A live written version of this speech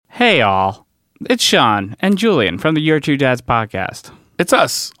Hey all, it's Sean and Julian from the Your Two Dads podcast. It's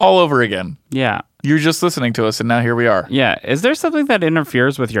us all over again. Yeah. You're just listening to us, and now here we are. Yeah. Is there something that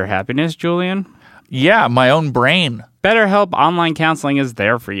interferes with your happiness, Julian? Yeah, my own brain. BetterHelp Online Counseling is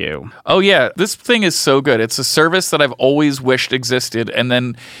there for you. Oh, yeah. This thing is so good. It's a service that I've always wished existed. And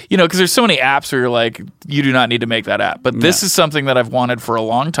then, because there's so many apps where you're like, you do not need to make that app. But this is something that I've wanted for a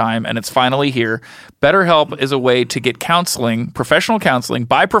long time, and it's finally here. BetterHelp is a way to get counseling, professional counseling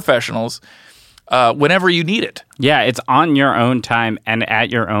by professionals whenever you need it. Yeah, it's on your own time and at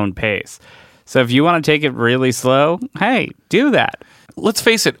your own pace. So if you want to take it really slow, hey, do that. Let's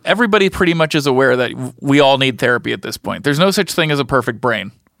face it, everybody pretty much is aware that we all need therapy at this point. There's no such thing as a perfect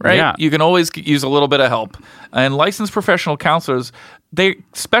brain, right? Yeah. You can always use a little bit of help. And licensed professional counselors, they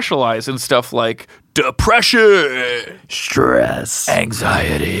specialize in stuff like depression, Stress,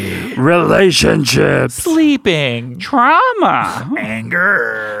 anxiety, relationships, sleeping, trauma,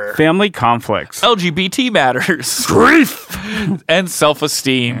 anger, family conflicts, LGBT matters, grief, and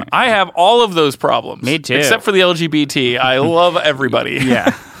self-esteem. I have all of those problems. Me too. Except for the LGBT. I love everybody.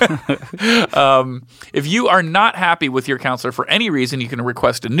 Yeah. If you are not happy with your counselor for any reason, you can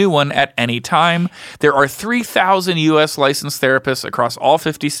request a new one at any time. There are 3,000 U.S. licensed therapists across all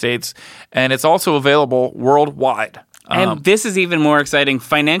 50 states, and it's also available worldwide. And this is even more exciting.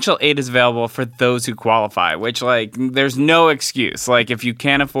 Financial aid is available for those who qualify, which, there's no excuse. If you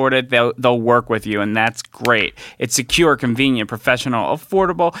can't afford it, they'll work with you, and that's great. It's secure, convenient, professional,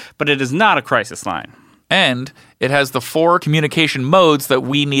 affordable, but it is not a crisis line. And it has the 4 communication modes that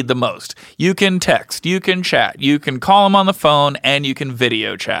we need the most. You can text, you can chat, you can call them on the phone, and you can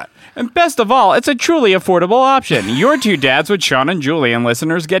video chat. And best of all, it's a truly affordable option. Your Two Dads with Sean and Julian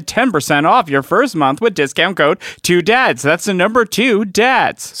listeners get 10% off your first month with discount code 2DADS. That's the number 2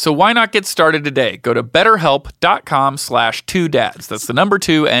 dads. So why not get started today? Go to betterhelp.com/2dads. That's the number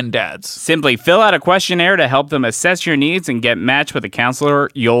 2 and dads. Simply fill out a questionnaire to help them assess your needs and get matched with a counselor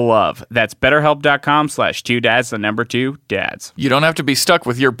you'll love. That's betterhelp.com/2dads, the number 2 dads. You don't have to be stuck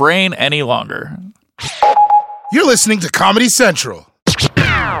with your brain any longer. You're listening to Comedy Central.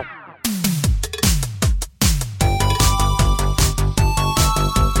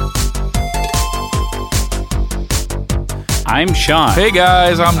 I'm Sean. Hey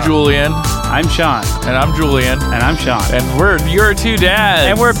guys, I'm Julian. I'm Sean. And I'm Julian. And I'm Sean. And we're Your Two Dads.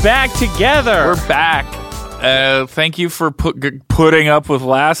 And we're back together. We're back. Thank you for putting up with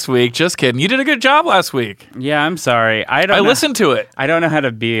last week. Just kidding. You did a good job last week. Yeah, I'm sorry. I listened to it. I don't know how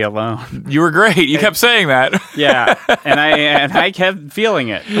to be alone. You were great. You kept saying that. Yeah, and I kept feeling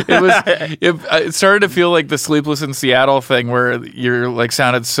it. It started to feel like the Sleepless in Seattle thing, where you're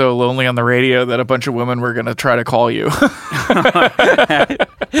sounded so lonely on the radio that a bunch of women were going to try to call you.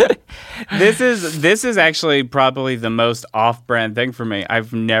 This is actually probably the most off-brand thing for me.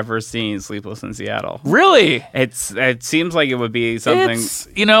 I've never seen Sleepless in Seattle. Really? It seems like it would be something.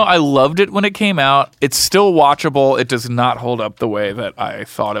 I loved it when it came out. It's still watchable. It does not hold up the way that I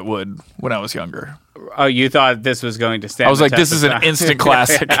thought it would when I was younger. Oh, you thought this was going to stand? I was like, this is an instant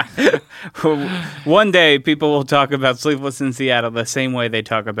classic. One day, people will talk about Sleepless in Seattle the same way they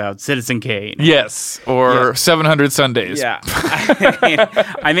talk about Citizen Kane. Yes, or 700 Sundays. Yeah.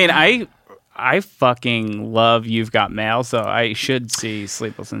 I fucking love You've Got Mail, so I should see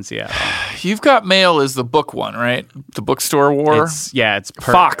Sleepless in Seattle. You've Got Mail is the book one, right? The bookstore war? It's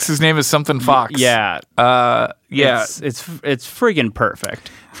Fox. His name is something Fox. Yeah. Yeah. It's friggin' perfect.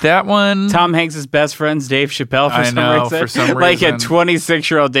 That one. Tom Hanks' best friend's Dave Chappelle for some reason. Like a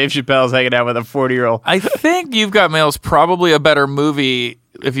 26-year-old Dave Chappelle's hanging out with a 40-year-old. I think You've Got Mail is probably a better movie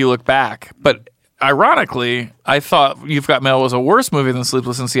if you look back, but ironically, I thought You've Got Mail was a worse movie than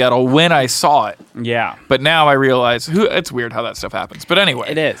Sleepless in Seattle when I saw it. Yeah. But now I realize it's weird how that stuff happens. But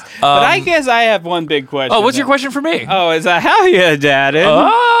anyway. It is. But I guess I have one big question. Oh, what's your question for me? Oh, is that how you dad it?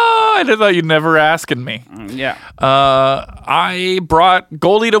 Oh, I thought you'd never asking me. Yeah. I brought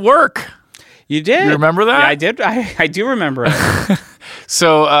Goldie to work. You did? You remember that? Yeah, I did. I do remember it.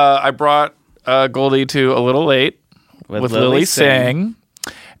 So I brought Goldie to A Little Late with Lily Singh.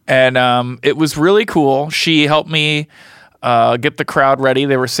 And it was really cool. She helped me get the crowd ready.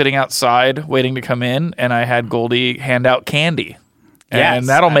 They were sitting outside waiting to come in, and I had Goldie hand out candy. And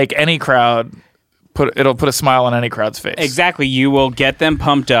that'll make any crowd it'll put a smile on any crowd's face. Exactly. You will get them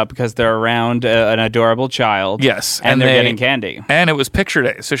pumped up because they're around an adorable child. Yes. And they're getting candy. And it was picture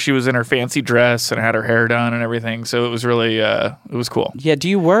day. So she was in her fancy dress and had her hair done and everything. So it was really, it was cool. Yeah. Do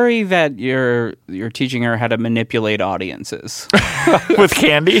you worry that you're teaching her how to manipulate audiences? With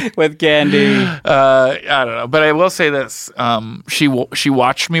candy? With candy. I don't know. But I will say this. She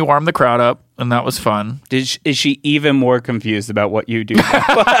watched me warm the crowd up. and that was fun. Is she even more confused about what you do?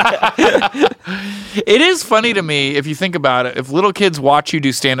 It is funny to me if you think about it. If little kids watch you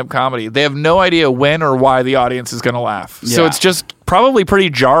do stand-up comedy, they have no idea when or why the audience is going to laugh. So it's just probably pretty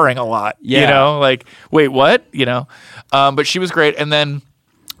jarring a lot. You know, like, wait, what? You know, but she was great. And then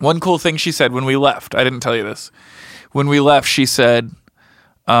one cool thing she said when we left, I didn't tell you this. When we left, she said,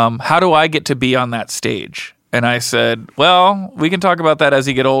 how do I get to be on that stage? And I said, well, we can talk about that as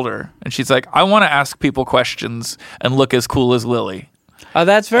you get older. And she's like, I want to ask people questions and look as cool as Lily. Oh,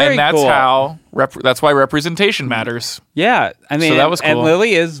 that's very cool. And that's why representation matters. Yeah. I mean, so that was cool. And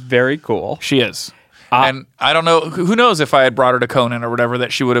Lily is very cool. She is. And I don't know, who knows if I had brought her to Conan or whatever,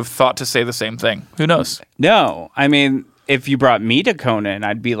 that she would have thought to say the same thing. Who knows? No. I mean, if you brought me to Conan,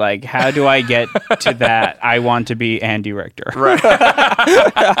 I'd be like, how do I get to that? I want to be Andy Richter. Right.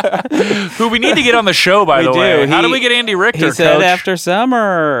 Who we need to get on the show, by the way. How do we get Andy Richter, He said Coach? after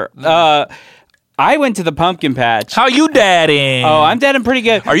summer. I went to the pumpkin patch. How you dadding? Oh, I'm dadding pretty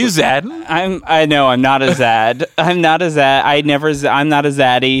good. Are you zadding? I know I'm not a zad. I'm not a zad. I'm not a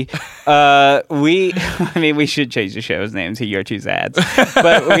zaddy. We should change the show's name to You're Two Zads.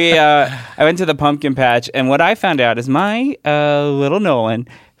 But I went to the pumpkin patch, and what I found out is my little Nolan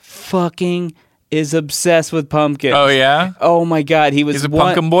fucking is obsessed with pumpkins. Oh, yeah? Oh, my God. He's a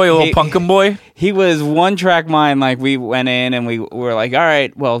pumpkin boy, a little pumpkin boy? He was one track mind. Like, we went in and we were like, all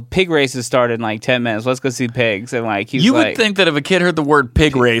right, well, pig races started in like 10 minutes. Let's go see pigs. And like, you would think that if a kid heard the word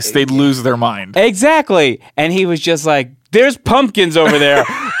pig race, they'd lose their mind. Exactly. And he was just like, there's pumpkins over there.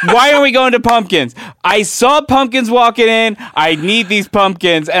 Why are we going to pumpkins? I saw pumpkins walking in. I need these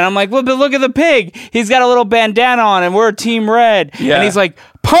pumpkins. And I'm like, well, but look at the pig. He's got a little bandana on and we're Team Red. Yeah. And he's like,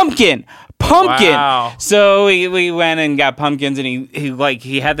 pumpkin. Wow. So we went and got pumpkins, and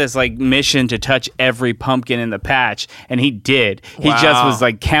he had this like mission to touch every pumpkin in the patch, and he did. He just was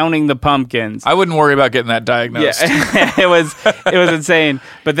like counting the pumpkins. I wouldn't worry about getting that diagnosed. Yeah. it was insane.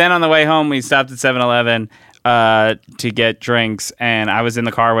 But then on the way home, we stopped at 7-Eleven to get drinks, and I was in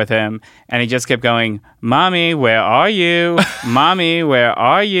the car with him, and he just kept going, "Mommy, where are you? Mommy, where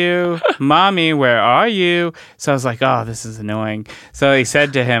are you? Mommy, where are you?" So I was like, oh, this is annoying. So he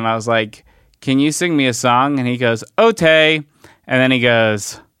said to him, I was like, can you sing me a song? And he goes, "Ote." And then he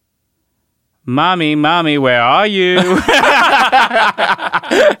goes, "Mommy, mommy, where are you?"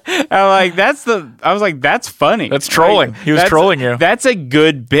 I was like, that's funny. That's trolling. He was trolling you. That's a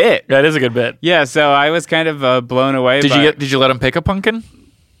good bit. That is a good bit. Yeah, so I was kind of blown away. Did you let him pick a pumpkin?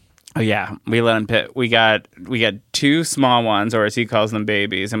 Oh yeah, we let him pick. We got 2 small ones, or as he calls them,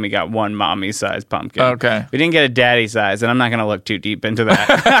 babies, and we got 1 mommy-sized pumpkin. Okay. We didn't get a daddy size, and I'm not going to look too deep into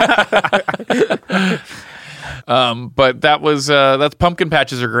that. But that's pumpkin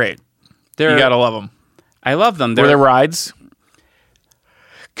patches are great. You gotta love them. I love them. Were there rides?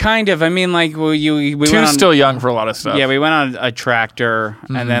 Kind of. I mean, like, we went Two's still young for a lot of stuff. Yeah, we went on a tractor,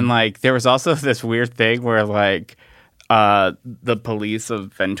 and then like there was also this weird thing where like the police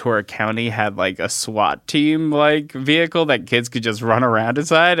of Ventura County had like a SWAT team like vehicle that kids could just run around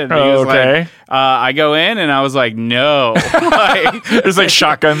inside, and he was like, I go in, and I was like, no, like, there's like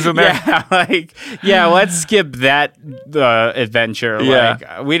shotguns in there. Yeah, let's skip that adventure. Yeah.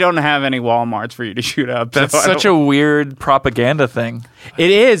 Like, we don't have any Walmarts for you to shoot up. That's such a weird propaganda thing.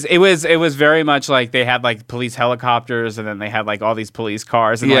 It is. It was very much like they had like police helicopters, and then they had like all these police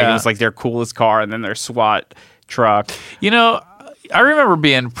cars, and like it was like their coolest car, and then their SWAT truck. You know, I remember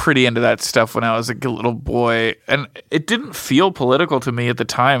being pretty into that stuff when I was a little boy, and it didn't feel political to me at the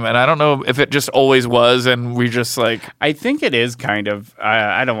time, and I don't know if it just always was, and we just like... I think it is kind of...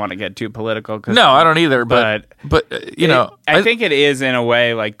 I don't want to get too political. No, I don't either, but you know... I think it is in a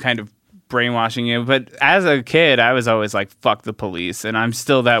way like kind of brainwashing you, but as a kid, I was always like, fuck the police, and I'm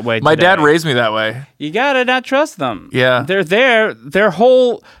still that way today. My dad raised me that way. You gotta not trust them. Yeah. They're there. The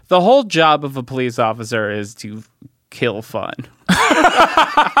whole job of a police officer is to kill fun.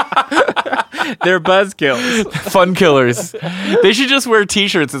 They're buzzkills. Fun killers. They should just wear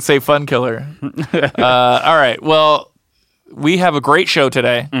t-shirts that say fun killer. All right, well, we have a great show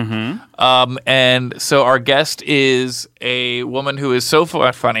today. Mm-hmm. And so our guest is a woman who is so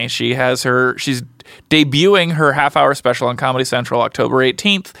funny. She's debuting her half-hour special on Comedy Central October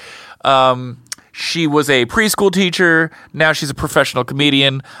 18th. She was a preschool teacher. Now she's a professional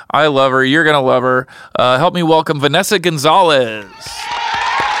comedian. I love her. You're going to love her. Help me welcome Vanessa Gonzalez.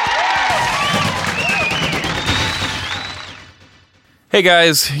 Hey,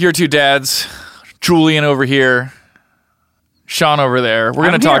 guys. You're 2 dads. Julian over here. Sean over there. We're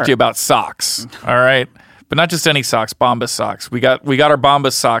going to talk to you about socks. All right? But not just any socks, Bombas socks. We got our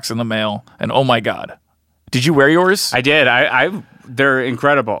Bombas socks in the mail, and oh my God. Did you wear yours? I did. I they're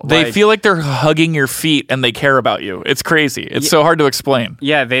incredible. They feel like they're hugging your feet and they care about you. It's crazy. It's so hard to explain.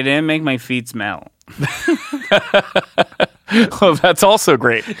 Yeah, they didn't make my feet smell. Well, that's also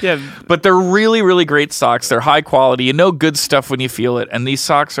great. Yeah. But they're really, really great socks. They're high quality. You know good stuff when you feel it. And these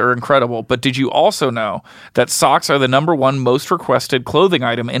socks are incredible. But did you also know that socks are the #1 most requested clothing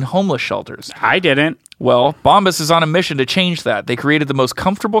item in homeless shelters? I didn't. Well, Bombas is on a mission to change that. They created the most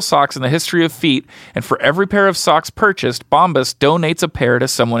comfortable socks in the history of feet. And for every pair of socks purchased, Bombas donates a pair to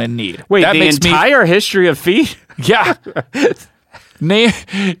someone in need. Wait, the entire history of feet? Yeah.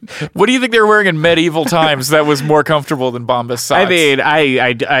 What do you think they were wearing in medieval times that was more comfortable than Bombas socks? I mean,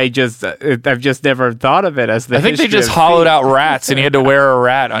 I've just never thought of it as the. I think they just hollowed out rats, and you had to wear a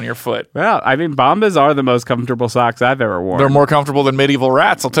rat on your foot. Well, I mean, Bombas are the most comfortable socks I've ever worn. They're more comfortable than medieval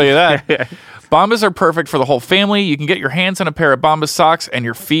rats, I'll tell you that. Bombas are perfect for the whole family. You can get your hands on a pair of Bombas socks, and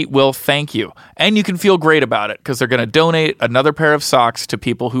your feet will thank you. And you can feel great about it because they're going to donate another pair of socks to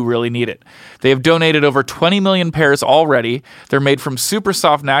people who really need it. They have donated over 20 million pairs already. They're made from super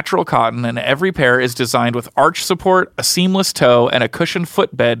soft natural cotton, and every pair is designed with arch support, a seamless toe, and a cushioned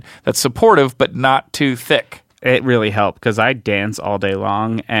footbed that's supportive but not too thick. It really helped because I dance all day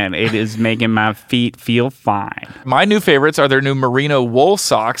long, and it is making my feet feel fine. My new favorites are their new merino wool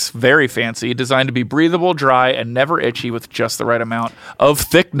socks, very fancy, designed to be breathable, dry, and never itchy with just the right amount of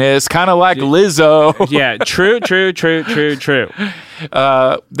thickness, kind of like Lizzo. Yeah, true.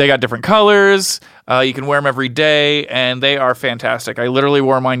 They got different colors. You can wear them every day, and they are fantastic. I literally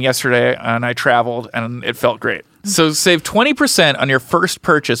wore mine yesterday, and I traveled, and it felt great. So save 20% on your first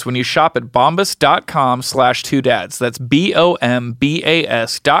purchase when you shop at bombas.com/2dads. That's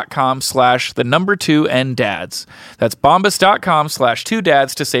BOMBAS.com/2dads. That's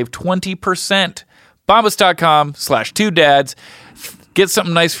bombas.com/2dads to save 20%. Bombas.com/2dads. Get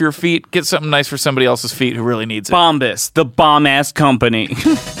something nice for your feet. Get something nice for somebody else's feet who really needs it. Bombas, the bomb-ass company.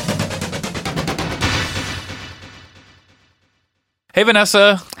 Hey,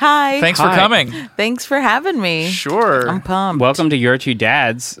 Vanessa. Hi. Thanks for coming. Thanks for having me. Sure. I'm pumped. Welcome to Your Two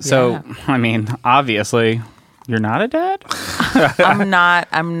Dads. So, I mean, obviously, you're not a dad? I'm not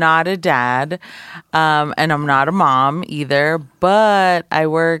a dad, and I'm not a mom either, but I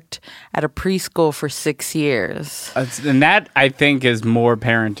worked at a preschool for 6 years. And that, I think, is more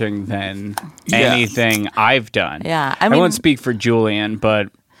parenting than anything I've done. Yeah. I won't speak for Julian, but...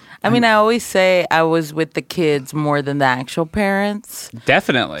 I mean, I always say I was with the kids more than the actual parents.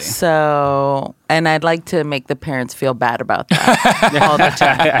 Definitely. So, and I'd like to make the parents feel bad about that all the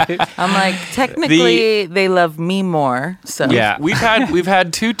time. I'm like, technically, they love me more. So yeah, we've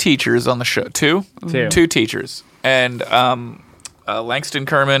had 2 teachers on the show. Two teachers, and Langston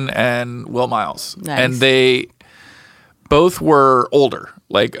Kerman and Will Miles, nice. And they both were older.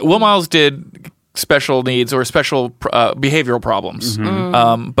 Like Will Miles did special needs or special behavioral problems.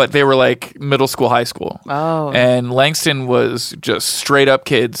 But they were like middle school, high school. Oh. And Langston was just straight up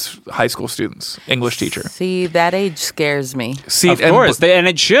kids, high school students, English teacher. See, that age scares me. See, of course. And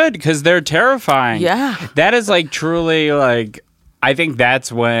it should, because they're terrifying. Yeah. That is like truly like... I think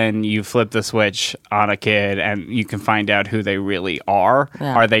that's when you flip the switch on a kid and you can find out who they really are.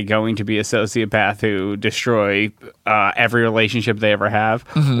 Yeah. Are they going to be a sociopath who destroy every relationship they ever have?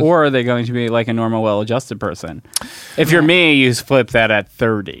 Mm-hmm. Or are they going to be like a normal, well-adjusted person? If you're me, you flip that at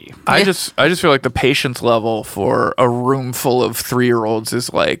 30. I just feel like the patience level for a room full of 3-year-olds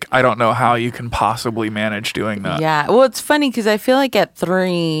is like, I don't know how you can possibly manage doing that. Yeah. Well, it's funny because I feel like at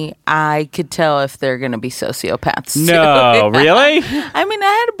 3, I could tell if they're going to be sociopaths. No, really? I mean, I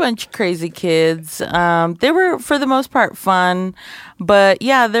had a bunch of crazy kids. They were, for the most part, fun. But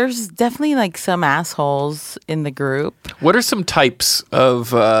yeah, there's definitely like some assholes in the group. What are some types of,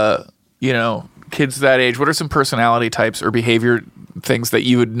 kids that age? What are some personality types or behavior things that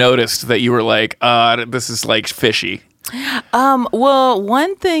you had noticed that you were like, this is like fishy? Well,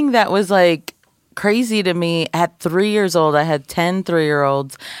 one thing that was like crazy to me, at 3 years old, I had 10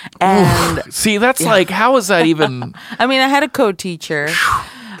 3-year-olds. And see, that's like, how is that even? I mean, I had a co-teacher.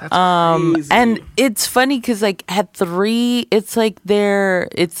 That's crazy. And it's funny because like at 3, it's like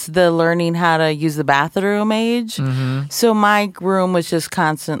it's the learning how to use the bathroom age. Mm-hmm. So my room was just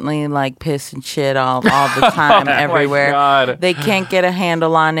constantly like piss and shit all the time, everywhere. God. They can't get a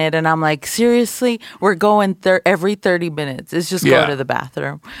handle on it. And I'm like, seriously, we're going every 30 minutes. It's just go to the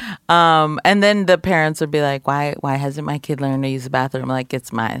bathroom. And then the parents would be like, why hasn't my kid learned to use the bathroom? Like,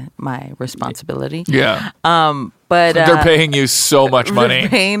 it's my responsibility. Yeah. But they're paying you so much money. They're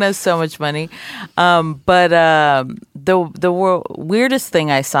paying us so much money. But the weirdest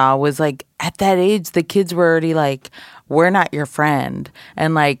thing I saw was like at that age, the kids were already like, "We're not your friend,"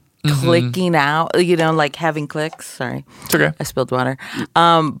 and like clicking out, like having clicks. Sorry. It's okay. I spilled water.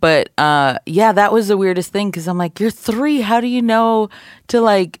 But that was the weirdest thing because I'm like, you're 3. How do you know to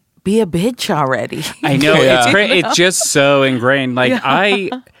like be a bitch already? I know. Yeah. It's great. It's just so ingrained. Like you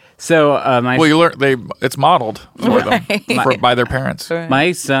learn it's modeled for them by their parents.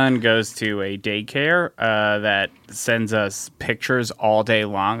 My son goes to a daycare that sends us pictures all day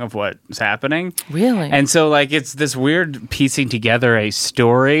long of what's happening. Really? And so like it's this weird piecing together a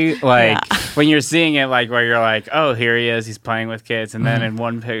story. Like when you're seeing it, like where you're like, oh, here he is, he's playing with kids, and then in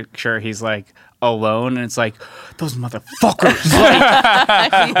one picture he's like alone, and it's like, those motherfuckers,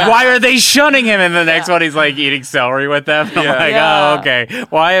 like, why are they shunning him? And the next one he's like eating celery with them. I'm like, oh, okay.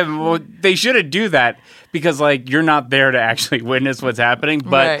 They shouldn't do that because like you're not there to actually witness what's happening.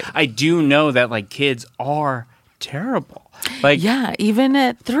 But I do know that like kids are terrible. Like, even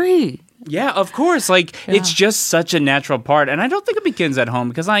at 3. Yeah, of course. Like it's just such a natural part, and I don't think it begins at home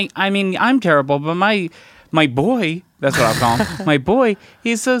because I mean I'm terrible, but my boy, that's what I'll call him. My boy,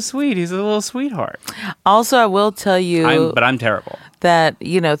 he's so sweet. He's a little sweetheart. Also, I will tell you, but I'm terrible. That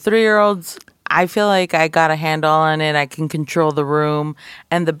 3-year-olds, I feel like I got a handle on it. I can control the room,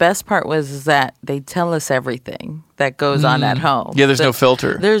 and the best part is that they tell us everything that goes on at home. Yeah, there's no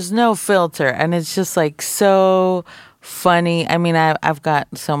filter. There's no filter, and it's just like so funny. I mean, I've got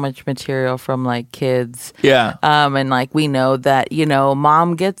so much material from like kids. Yeah. And like we know that,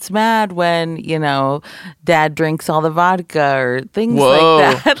 mom gets mad when, dad drinks all the vodka or things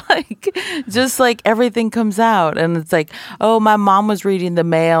like that. Like just like everything comes out and it's like, oh, my mom was reading the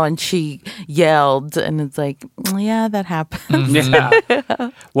mail and she yelled, and it's like, yeah, that happens. Yeah.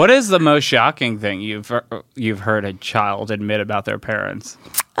 What is the most shocking thing you've heard a child admit about their parents?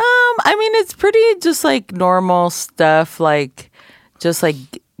 I mean, it's pretty just like normal stuff, like just like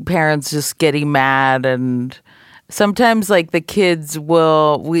parents just getting mad, and sometimes like the kids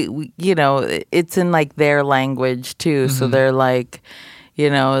will, we it's in like their language too. So they're like,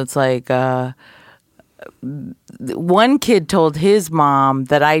 it's like, one kid told his mom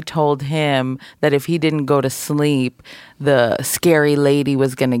that I told him that if he didn't go to sleep, the scary lady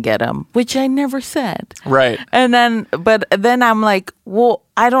was going to get him, which I never said. Right. And then I'm like, well,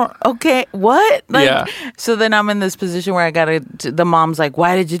 okay, what? Like, so then I'm in this position where the mom's like,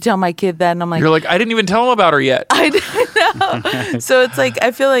 why did you tell my kid that? And I'm like, you're like, I didn't even tell him about her yet. I didn't know. So it's like, I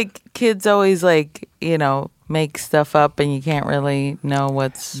feel like kids always like, make stuff up and you can't really know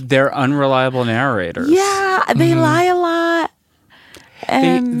what's... They're unreliable narrators. Yeah, they lie a lot.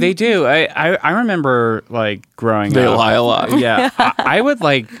 And they do. I remember like growing up. They lie a lot. Yeah. I would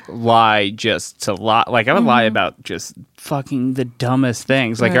like lie just to lie. Like I would lie about just fucking the dumbest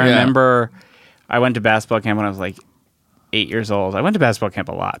things. Like I remember I went to basketball camp when I was like 8 years old. I went to basketball camp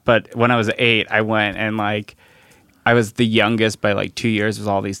a lot, but when I was 8, I went and like I was the youngest by like 2 years with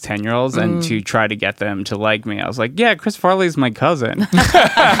all these 10-year-olds, and to try to get them to like me, I was like, yeah, Chris Farley's my cousin.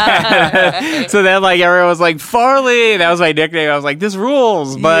 So then like everyone was like, Farley, that was my nickname. I was like, this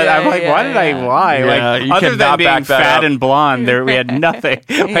rules. But I'm like, why did I lie? Yeah, like other than being fat and blonde, we had nothing.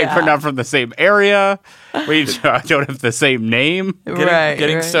 Like we're not from the same area. We don't have the same name.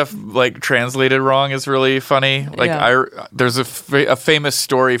 Getting stuff like translated wrong is really funny. Like there's a famous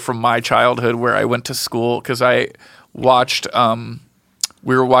story from my childhood where I went to school because I watched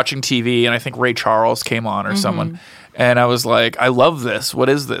we were watching TV and I think Ray Charles came on or someone, and I was like, I love this, what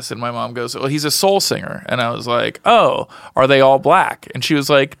is this? And my mom goes, well, he's a soul singer. And I was like, oh, are they all black? And she was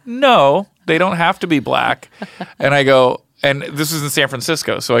like, no, they don't have to be black. And I go, and this is in San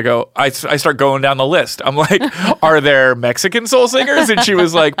Francisco, so I go, I start going down the list. I'm like, are there Mexican soul singers? And she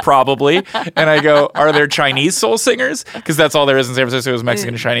was like, probably. And I go, are there Chinese soul singers? Because that's all there is in San Francisco is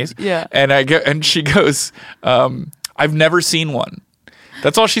Mexican and Chinese. Yeah. And and she goes, I've never seen one.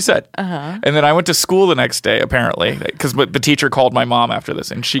 That's all she said. And then I went to school the next day, apparently, because the teacher called my mom after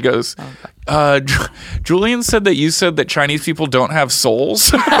this, and she goes, Julian said that you said that Chinese people don't have souls.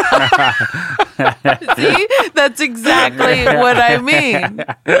 See, that's exactly what I mean.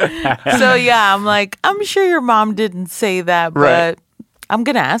 So yeah, I'm like, I'm sure your mom didn't say that, but I'm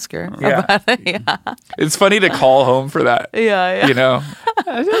gonna ask her about it. Yeah. It's funny to call home for that. Yeah. You know?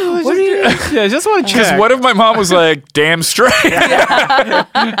 I just want to check. Because what if my mom was like, damn straight?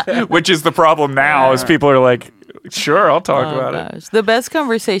 Which is the problem now, is people are like, sure, I'll talk about it. The best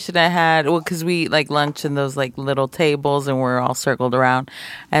conversation I had, because we like lunch in those like little tables and we're all circled around,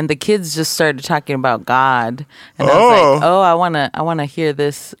 and the kids just started talking about God, and I was like, I wanna hear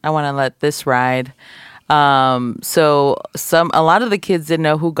this, I wanna let this ride. So a lot of the kids didn't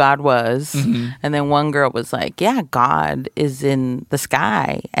know who God was. And then one girl was like, yeah, God is in the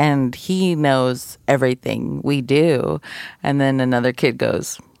sky and he knows everything we do. And then another kid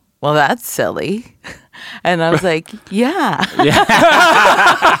goes, well, that's silly. And I was like, yeah.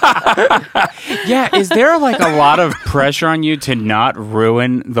 Yeah, is there like a lot of pressure on you to not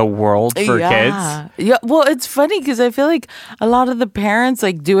ruin the world for kids? Yeah, well, it's funny because I feel like a lot of the parents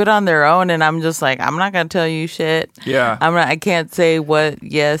like do it on their own, and I'm just like, I'm not gonna tell you shit. Yeah, I can't say what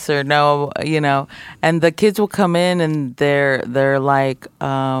yes or no, And the kids will come in and they're like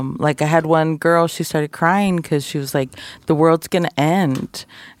I had one girl, she started crying because she was like, the world's gonna end,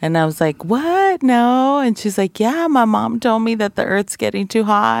 and I was like, what? No. And she's like, yeah, my mom told me that the earth's getting too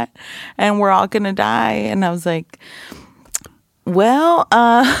hot and we're all gonna die. And I was like, well,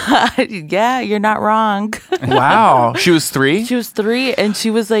 yeah, you're not wrong. Wow. She was 3? She was 3, and she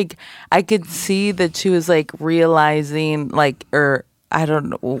was like, I could see that she was like realizing I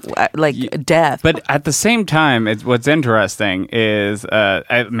don't know, death. But at the same time, what's interesting is,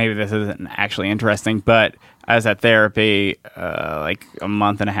 maybe this isn't actually interesting, but I was at therapy like a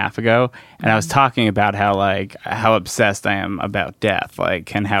month and a half ago, and I was talking about how obsessed I am about death,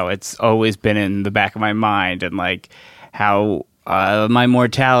 and how it's always been in the back of my mind, and how my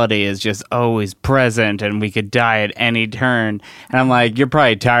mortality is just always present, and we could die at any turn. And I'm like, you're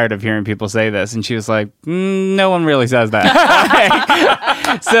probably tired of hearing people say this. And she was like, no one really says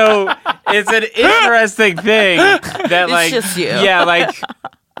that. So it's an interesting thing that it's just you. Yeah,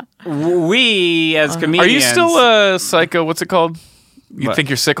 we as comedians. Are you still a psycho? What's it called? You think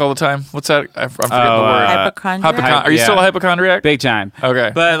you're sick all the time? What's that? I forget the word. Hypochondriac. Are you still a hypochondriac? Big time.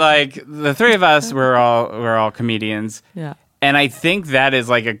 Okay. But the 3 of us, we're all comedians. Yeah. And I think that is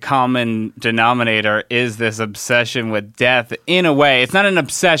a common denominator, is this obsession with death. In a way, it's not an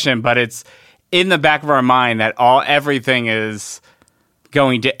obsession, but it's in the back of our mind that everything is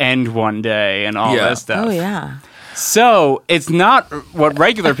going to end one day and all this stuff. Oh yeah. So it's not what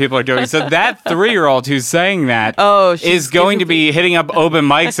regular people are doing. So that 3-year-old who's saying that is going to be hitting up open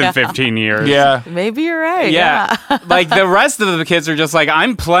mics in 15 years. Yeah. Maybe you're right. Yeah. The rest of the kids are just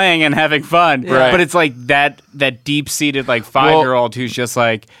I'm playing and having fun. Right. But it's that deep-seated 5-year-old who's just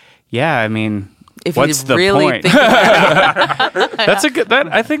yeah, I mean, if what's you the really point? Think about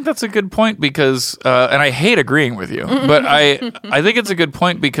it. I think that's a good point because, and I hate agreeing with you, but I think it's a good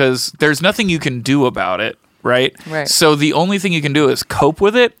point because there's nothing you can do about it. Right? So the only thing you can do is cope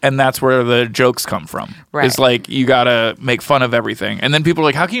with it, and that's where the jokes come from. Right. It's you gotta make fun of everything. And then people are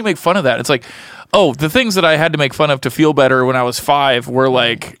like, how can you make fun of that? It's the things that I had to make fun of to feel better when I was 5 were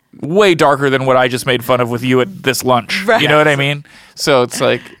way darker than what I just made fun of with you at this lunch. Right. You know what I mean? So it's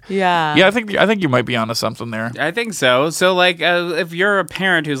yeah. I think you might be onto something there. I think so. So if you're a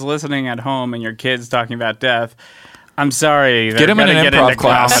parent who's listening at home and your kid's talking about death, I'm sorry. Get him in an improv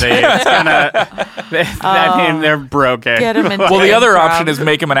class. It's gonna. They're broken. Get him into Well, the other improv. option is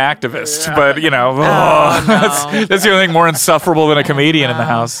make him an activist, but no. that's the only thing more insufferable than a comedian in the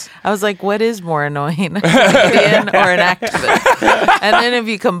house. I was like, what is more annoying, a comedian or an activist? And then if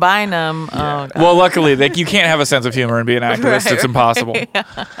you combine them, well, luckily, you can't have a sense of humor and be an activist. Right, it's impossible.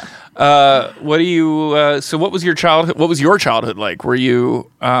 What do you? So, what was your childhood? What was your childhood like? Were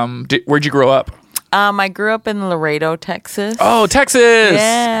you? Where'd you grow up? I grew up in Laredo, Texas. Oh, Texas!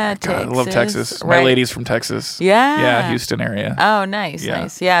 Yeah, God, I love Texas. Right. My lady's from Texas. Yeah, Houston area. Oh, nice.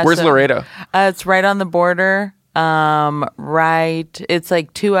 Yeah. Where's Laredo? It's right on the border. It's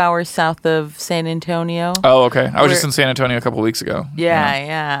 2 hours south of San Antonio. Oh, okay. I was just in San Antonio a couple of weeks ago.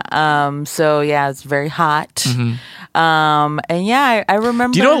 Yeah. So it's very hot. Mm-hmm. And yeah, I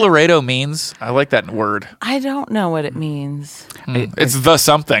remember. Do you know what Laredo means? I like that word. I don't know what it means. It's the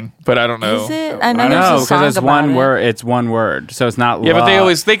something, but I don't know. Is it? I know I there's know a song it's about one it. word. It's one word, so it's not. Yeah, but they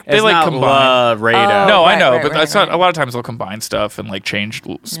always they it's like not combine. Laredo. No, I right, know, right, but right, that's not. right. A lot of times they'll combine stuff and change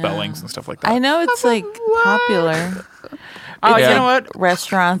spellings and stuff like that. I know it's popular. Oh, Yeah. you know what?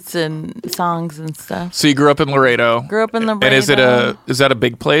 Restaurants and songs and stuff. So you grew up in Laredo. Grew up in Laredo. And is that a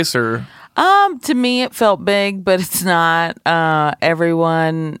big place or? To me it felt big, but it's not.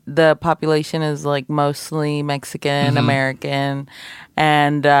 The population is mostly Mexican, American,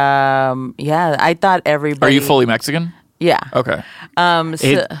 and I thought everybody. Are you fully Mexican? Yeah. Okay.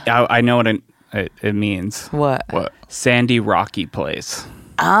 I know what it means. What? Sandy Rocky place.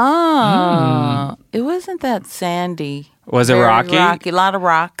 Oh, it wasn't that sandy. Was it Very rocky? Rocky, a lot of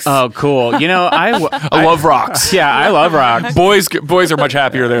rocks. Oh, cool. I love rocks. Yeah, I love rocks. Boys are much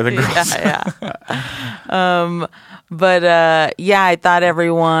happier there than girls. Yeah. But I thought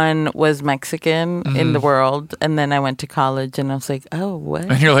everyone was Mexican in the world, and then I went to college, and I was like, oh,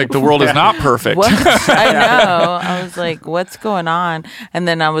 what? And you're like, the world is not perfect. What? I know. I was like, what's going on? And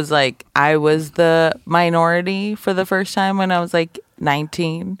then I was like, I was the minority for the first time when I was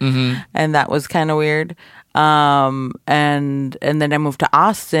 19, and that was kind of weird. And then I moved to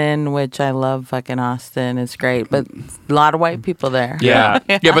Austin, which I love. Fucking Austin, it's great, but a lot of white people there. Yeah,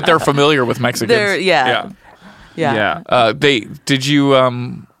 yeah, but they're familiar with Mexicans. Yeah. Did you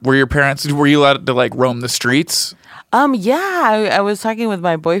were your parents? Were you allowed to like roam the streets? Yeah, I was talking with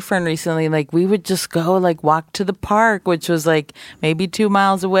my boyfriend recently. Like, we would just go, like, walk to the park, which was, like, maybe 2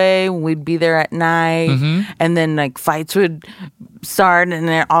 miles away. We'd be there at night. And then, like, fights would start, and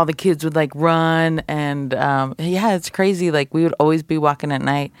then all the kids would, like, run. And, yeah, it's crazy. Like, we would always be walking at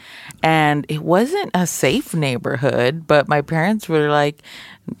night. And it wasn't a safe neighborhood, but my parents were, like,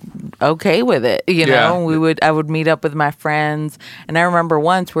 okay with it, you know. I would meet up with my friends. And I remember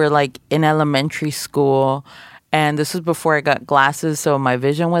once we were, like, in elementary school, and this was before I got glasses, so my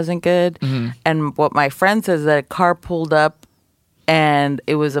vision wasn't good. And what my friend says is that a car pulled up, and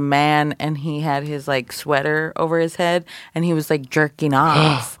it was a man, and he had his like sweater over his head, and he was like jerking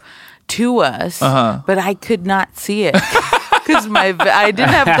off to us, but I could not see it. Because I didn't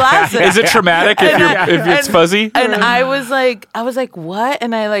have glasses. Is it traumatic if it's fuzzy? And I was like, what?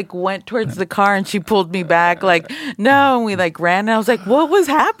 And I like went towards the car, and she pulled me back, like, no. And we like ran, and I was like, what was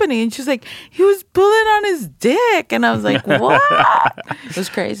happening? And she's like, he was pulling on his dick. And I was like, what? It was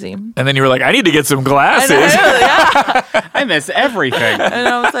crazy. And then you were like, I need to get some glasses. I miss everything. And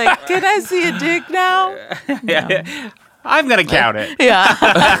I was like, can I see a dick now? Yeah. I'm gonna count it.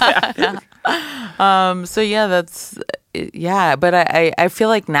 Yeah. So yeah, that's. Yeah, but I feel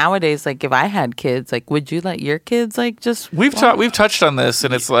like nowadays, like if I had kids, like would you let your kids like just? We've touched on this,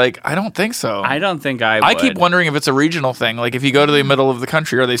 and it's like I don't think so. I don't think I would. I keep wondering if it's a regional thing. Like if you go to the middle of the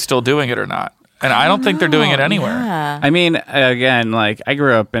country, are they still doing it or not? And I don't think they're doing it anywhere. Yeah. I mean, again, like I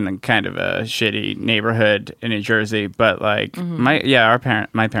grew up in a kind of a shitty neighborhood in New Jersey, but like my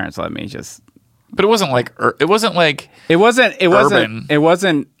parents let me just. But it wasn't like it wasn't urban. It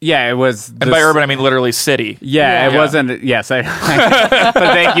wasn't. Yeah, it was. And by urban, I mean literally city. Yeah, it wasn't. Yes, but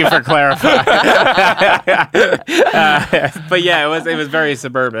thank you for clarifying. But yeah, it was very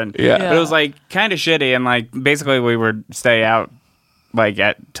suburban. Yeah. But it was like kind of shitty, and like basically we would stay out like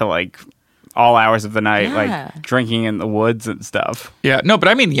till like all hours of the night, like drinking in the woods and stuff. Yeah, no, but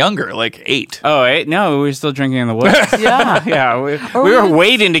I mean younger, like 8. Oh, 8? No, we were still drinking in the woods. Yeah. We were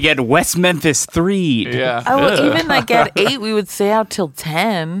waiting to get West Memphis 3. Yeah. Oh, even like at 8, we would stay out till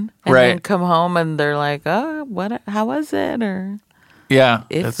 10, and then come home, and they're like, "Oh, what? How was it?" Or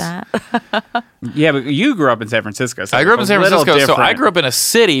if that. Yeah, but you grew up in San Francisco. So I grew up in San Francisco, so I different. grew up in a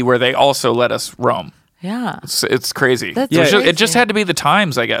city where they also let us roam. Yeah. It's crazy. That's crazy. It just had to be the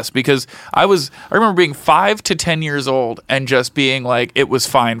times, I guess, because I remember being 5 to 10 years old and just being like, it was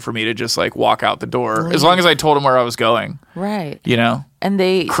fine for me to just like walk out the door as long as I told them where I was going. Right. You know? And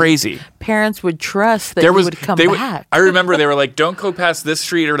crazy. Parents would trust that you would come back. I remember they were like, don't go past this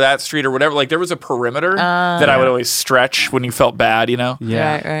street or that street or whatever. Like there was a perimeter that I would always stretch when you felt bad, you know?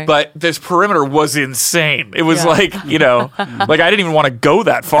 Yeah. Right. But this perimeter was insane. It was like, you know, like I didn't even want to go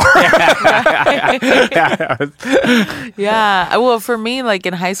that far. Yeah. Well, for me, like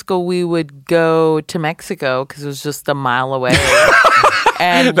in high school, we would go to Mexico because it was just a mile away.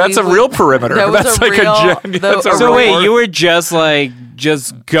 And that's a real perimeter. That's like So wait, you were just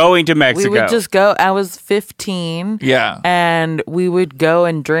going to Mexico. We would just go. I was 15. Yeah. And we would go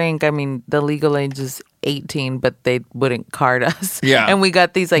and drink. I mean, the legal age is 18, but they wouldn't card us. Yeah. And we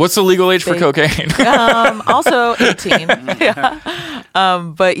got these like. What's the legal age for cocaine? Also 18. Yeah.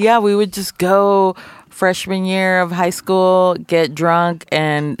 But yeah, we would just go freshman year of high school, get drunk,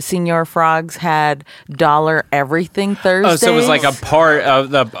 and Senor Frogs had $1 everything Thursdays. Oh, so it was like a part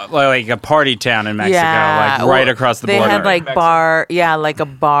of a party town in Mexico, like right across the border. They had like like a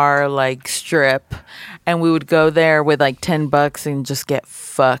bar like strip, and we would go there with like $10 and just get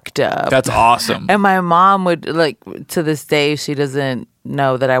fucked up. That's awesome. And my mom would like to this day she doesn't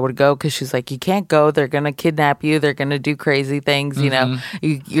know that I would go because she's like, you can't go. They're gonna kidnap you. They're gonna do crazy things. You know,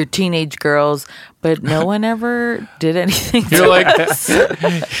 you're teenage girls. But no one ever did anything. You're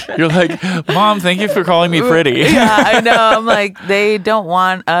like, Mom, thank you for calling me pretty. Yeah, I know. I'm like, they don't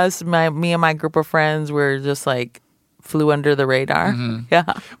want us. Me and my group of friends were just like flew under the radar.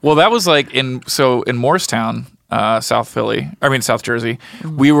 Yeah. Well, that was like in Morristown, South Jersey.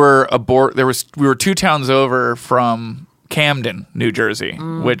 We were we were 2 towns over from Camden, New Jersey,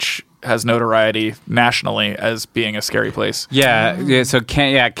 which has notoriety nationally as being a scary place. Yeah. So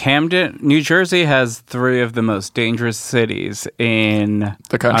Camden, New Jersey has 3 of the most dangerous cities in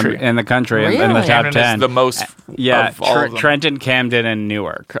the country. In the country, really? in the top Camden 10. is the most. Of all of them. Trenton, Camden, and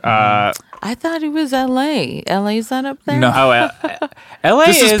Newark. I thought it was L.A. L.A.'s not up there. No, L.A.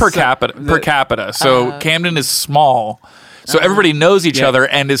 This is per capita. So Camden is small. So everybody knows each other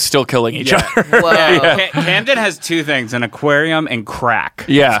and is still killing each other. Whoa. Camden has two things: an aquarium and crack.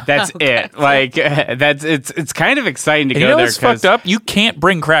 Yeah. That's it. Like it's kind of exciting to And go you know there. what's fucked up? You can't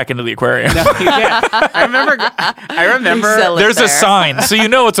bring crack into the aquarium. Yeah. I remember. Sell it There's a there. sign, so you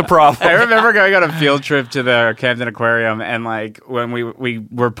know it's a problem. I remember going on a field trip to the Camden Aquarium, and like when we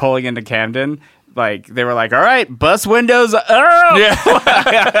were pulling into Camden, like they were like, "All right, bus windows up." Yeah.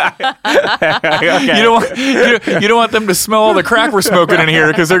 Okay. You don't want them to smell all the crack we're smoking in here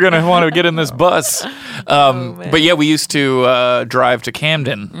because they're going to want to get in this bus. But yeah, we used to drive to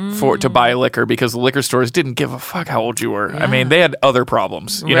Camden to buy liquor because the liquor stores didn't give a fuck how old you were. I mean, they had other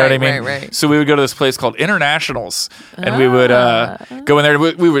problems. You know what I mean? Right. So we would go to this place called Internationals, and we would go in there.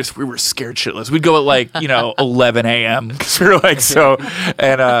 We were scared shitless. We'd go at 11 a.m. because we were like so,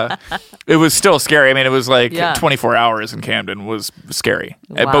 and it was still scary. I mean, it was 24 hours in Camden was scary.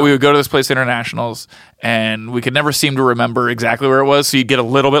 Wow. But we would go to this place, Internationals, and we could never seem to remember exactly where it was. So you'd get a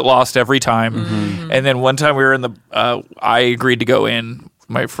little bit lost every time. Mm-hmm. And then one time we were in I agreed to go in,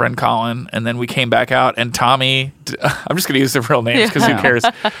 my friend Colin, and then we came back out, and Tommy, I'm just going to use their real names because who cares?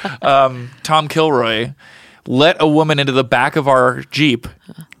 Tom Kilroy let a woman into the back of our Jeep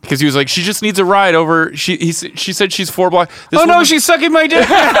because he was like, she just needs a ride over. She said she's 4 blocks. She's sucking my dick.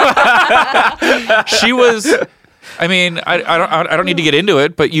 She was. I mean, I don't need to get into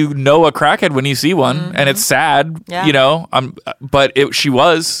it, but you know a crackhead when you see one, and it's sad, Yeah. But she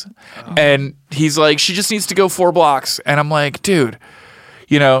was, and he's like, she just needs to go 4 blocks, and I'm like, dude,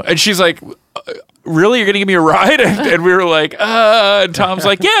 and she's like, really, you're gonna give me a ride? And we were like, and Tom's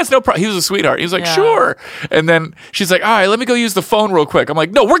like, yeah, it's no problem. He was a sweetheart. He was like, sure. And then she's like, all right, let me go use the phone real quick. I'm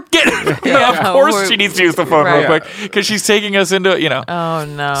like, no, we're getting. Of course, she needs to use the phone real quick because she's taking us into, Oh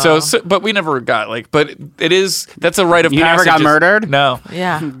no. So, but we never got but that's a rite of You passage. never got murdered? No.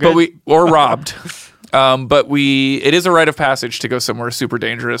 Yeah. But or robbed. It is a rite of passage to go somewhere super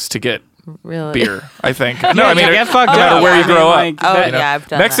dangerous to get Really? beer, I think. No, I mean, get fucked no matter up. where you I mean, grow like, up. Oh yeah, I've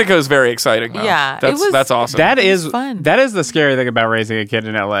done Mexico is very exciting though. Yeah, That's awesome. That is fun. That is the scary thing about raising a kid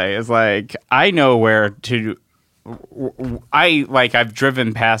in LA is like I know where to. I've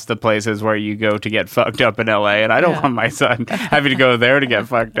driven past the places where you go to get fucked up in LA, and I don't want my son having to go there to get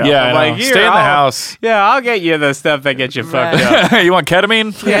fucked up. Yeah, I'm I like, know. Stay in the house. Yeah, I'll get you the stuff that gets you fucked up. You want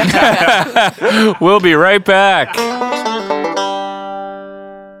ketamine? Yeah. We'll be right back.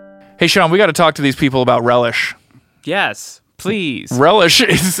 Hey, Sean, we got to talk to these people about Relish. Yes, please. Relish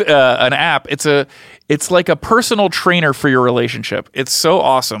is an app. It's like a personal trainer for your relationship. It's so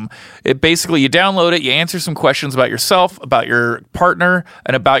awesome. It basically, you download it, you answer some questions about yourself, about your partner,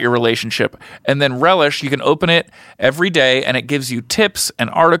 and about your relationship. And then Relish, you can open it every day, and it gives you tips and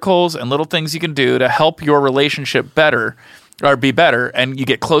articles and little things you can do to help your relationship better. Or be better, and you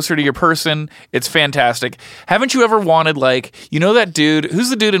get closer to your person. It's fantastic. Haven't you ever wanted, that dude? Who's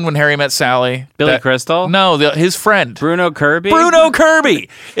the dude in When Harry Met Sally? Billy Crystal? No, his friend. Bruno Kirby? Bruno Kirby.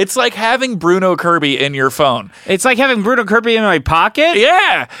 It's like having Bruno Kirby in your phone. It's like having Bruno Kirby in my pocket?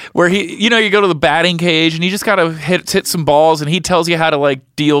 Yeah. Where you go to the batting cage, and you just got to hit some balls, and he tells you how to,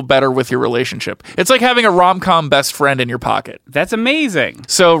 deal better with your relationship. It's like having a rom-com best friend in your pocket. That's amazing.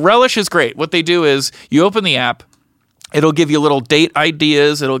 So Relish is great. What they do is you open the app, it'll give you little date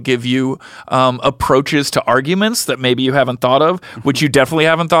ideas. It'll give you approaches to arguments that maybe you haven't thought of, which you definitely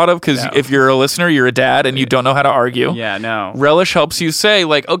haven't thought of because if you're a listener, you're a dad and you don't know how to argue. Yeah, no. Relish helps you say,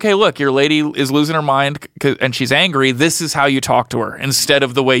 okay, look, your lady is losing her mind and she's angry. This is how you talk to her instead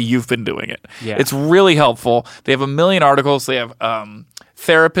of the way you've been doing it. Yeah. It's really helpful. They have a million articles. They have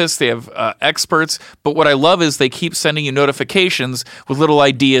therapists, they have experts, but what I love is they keep sending you notifications with little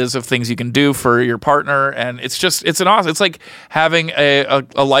ideas of things you can do for your partner, and it's like having a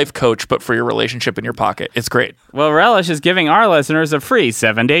life coach but for your relationship in your pocket. It's great. Well, Relish is giving our listeners a free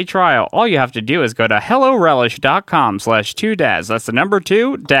 7-day trial. All you have to do is go to hellorelish.com/2dads. That's the number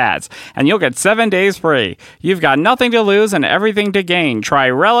 2 dads, and you'll get 7 days free. You've got nothing to lose and everything to gain.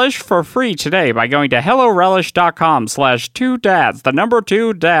 Try Relish for free today by going to hellorelish.com/2dads. The number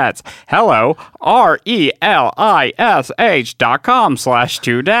 2 dads. Hello,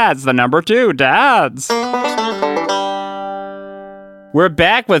 RELISH.com/2dads. The number 2 dads. We're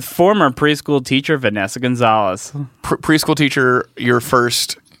back with former preschool teacher Vanessa Gonzalez. Preschool teacher, your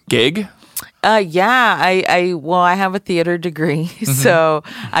first gig? Yeah, I have a theater degree, so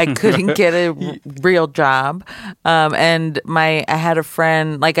I couldn't get a real job. And I had a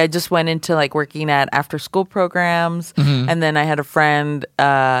friend, like I just went into like working at after school programs, and then I had a friend,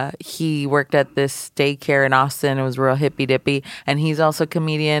 he worked at this daycare in Austin. It was real hippy dippy, and he's also a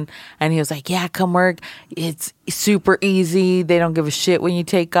comedian. And he was like, "Yeah, come work. It's super easy. They don't give a shit when you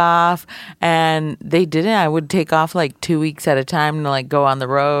take off." And they didn't. I would take off like 2 weeks at a time to like go on the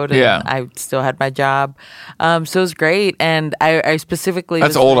road. And I still had my job. So it was great. And I specifically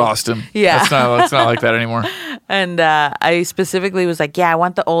That's old Austin. Yeah. It's not like that anymore. And I specifically was like, yeah, I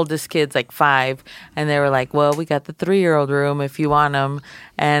want the oldest kids, like 5. And they were like, well, we got the 3-year-old room if you want them.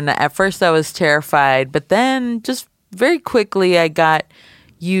 And at first I was terrified, but then just very quickly I got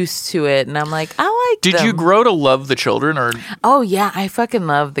used to it, and I'm like, I like Did them. you grow to love the children, or? Oh yeah, I fucking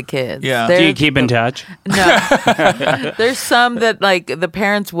love the kids. Yeah. Do you keep in touch? No. There's some that like the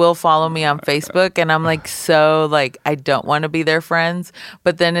parents will follow me on Facebook, and I'm like, so like I don't want to be their friends,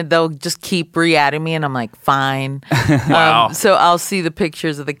 but then they'll just keep re-adding me, and I'm like, fine. Wow. So I'll see the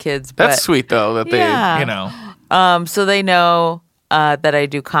pictures of the kids. But, That's sweet though that they, Yeah. you know. So they know that I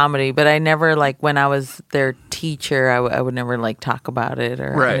do comedy, but I never like when I was their teacher, I would never like talk about it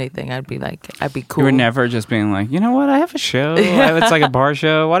or anything. I'd be cool. You were never just being like, you know what? I have a show. It's like a bar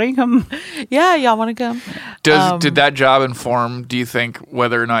show. Why don't you come? Yeah, y'all want to come? Did that job inform, do you think,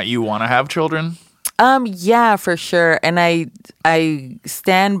 whether or not you want to have children? Yeah, for sure. And I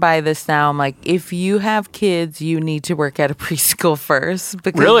stand by this now. I'm like, if you have kids, you need to work at a preschool first,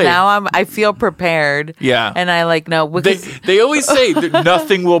 because Really? now I feel prepared. Yeah. And I like know because They always say that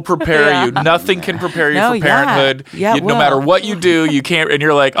nothing will prepare Yeah. you. Nothing can prepare you No, for yeah. parenthood. Yeah, No matter well. what you do, you can't. And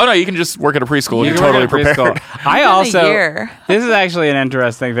you're like, oh no, you can just work at a preschool. You're You work totally at a preschool. prepared. I Been a also. year. This is actually an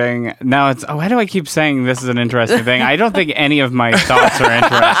interesting thing. Now it's. Why do I keep saying this is an interesting thing? I don't think any of my thoughts are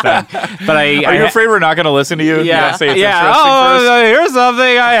interesting. But Are you afraid we're not going to listen to you? You Yeah. gotta say it's Yeah. interesting first. Oh, here's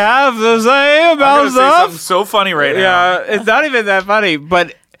something I have to say I'm about gonna say stuff. something so funny right now. Yeah, it's not even that funny,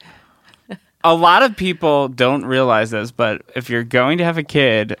 but a lot of people don't realize this, but if you're going to have a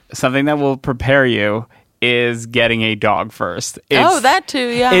kid, something that will prepare you is getting a dog first. that too,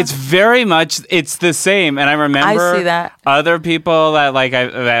 yeah. It's very much, it's the same. And I remember I see that. other people that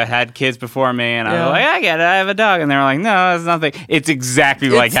that had kids before me, and I was like, I get it, I have a dog. And they were like, no, it's nothing. It's exactly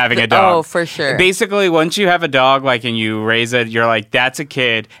like It's having a dog. Oh, for sure. Basically, once you have a dog, like, and you raise it, you're like, that's a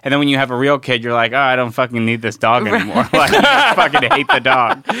kid. And then when you have a real kid, you're like, oh, I don't fucking need this dog anymore. Like, I fucking hate the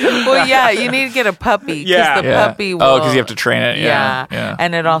dog. Well, yeah, you need to get a puppy. Yeah. The Yeah. puppy will. Oh, because you have to train it. Yeah. Yeah.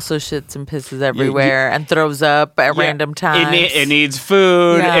 And it also shits and pisses everywhere and throws up at random times. It needs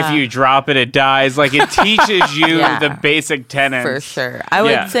food. Yeah. If you drop it, it dies. Like, it teaches you Yeah. the basic tenets. For sure. I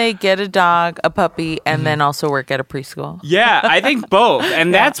would Yeah. say get a dog, a puppy, and then also work at a preschool. Yeah, I think both.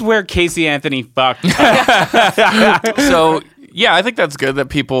 And that's where Casey Anthony fucked up. So, yeah, I think that's good that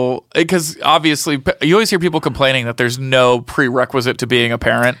people, because obviously you always hear people complaining that there's no prerequisite to being a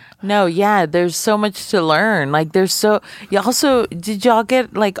parent. No, yeah, there's so much to learn. Like, did y'all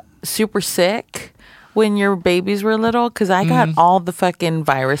get like super sick when your babies were little? Because I got all the fucking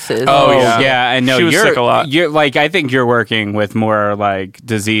viruses. Oh, yeah. Yeah, I know. She was you're sick a lot. You're like, I think you're working with more like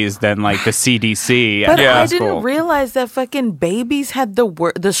disease than like the CDC. But at I school. didn't realize that fucking babies had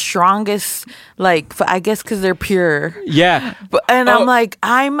the strongest, like, I guess because they're pure. Yeah. And I'm like,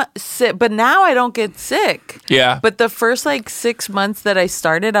 I'm sick. But now I don't get sick. Yeah. But the first like 6 months that I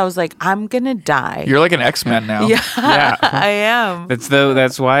started, I was like, I'm going to die. You're like an X-Men now. Yeah, Yeah. I am.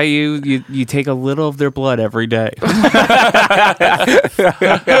 That's why you take a little of their blood every day.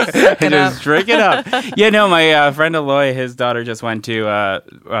 Just drink it up. Yeah, no, my friend Aloy, his daughter just went to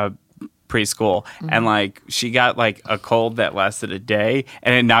preschool, and like she got like a cold that lasted a day,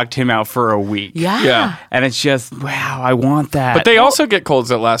 and it knocked him out for a week. Yeah. Yeah. And it's just, wow, I want that. But they also get colds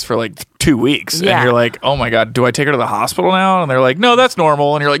that last for like 2 weeks. Yeah. And you're like, oh my God, do I take her to the hospital now? And they're like, no, that's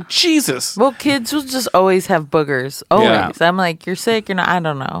normal. And you're like, Jesus. Well, kids will just always have boogers. Always. Yeah. I'm like, you're sick. You're not. I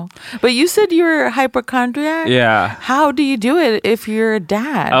don't know. But you said you were a hypochondriac. Yeah. How do you do it if you're a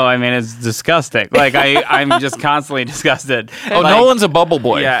dad? Oh, I mean, it's disgusting. Like I'm just constantly disgusted. Oh, Like, Nolan's a bubble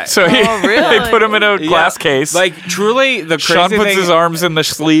boy. Yeah. So really? they put him in a glass case. Like, truly, the crazy Sean puts thing, his arms in the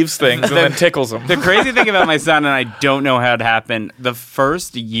sleeves things and then tickles them. the crazy thing about my son, and I don't know how it happened, the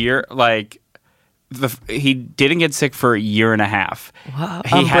first year, like, he didn't get sick for a year and a half. Wow.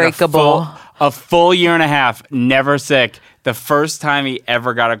 He Unbreakable. had a full year and a half, never sick. The first time he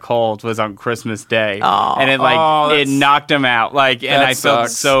ever got a cold was on Christmas Day, and it it knocked him out. Like, and that I felt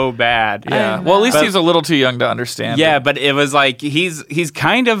sucks. so bad. Yeah. Well, at least But- he's a little too young to understand. Yeah, but it was like he's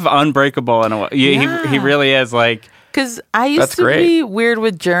kind of unbreakable in a way. He really is. Like, Because I used to be weird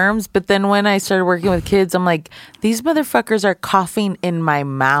with germs, but then when I started working with kids, I'm like, these motherfuckers are coughing in my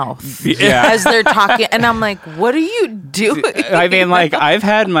mouth as they're talking. And I'm like, what are you doing? I mean, like, I've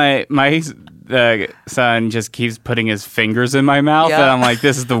had my son just keeps putting his fingers in my mouth, and I'm like,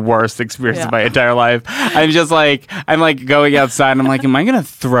 this is the worst experience of my entire life. I'm going outside, and I'm like, am I going to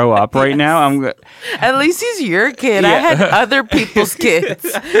throw up right now? At least he's your kid. I had other people's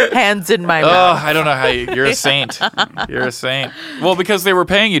kids' hands in my mouth. I don't know how you're a saint. You're a saint. Well, because they were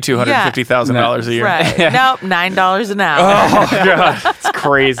paying you $250,000 a year. Right. Nope, $9 an hour. Oh, God. It's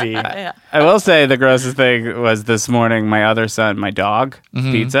crazy. I will say the grossest thing was this morning, my other son, my dog,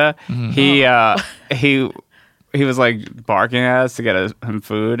 Pizza, he was like barking at us to get him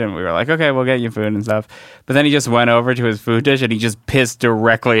food, and we were like, okay, we'll get you food and stuff. But then he just went over to his food dish and he just pissed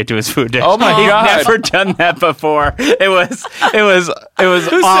directly into his food dish. Oh my God. He's never done that before. It was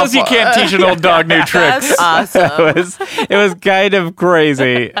Who awful. says you can't teach an old dog new tricks? That's awesome. it was kind of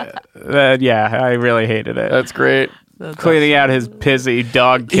crazy. I really hated it. That's great. Cleaning out his pissy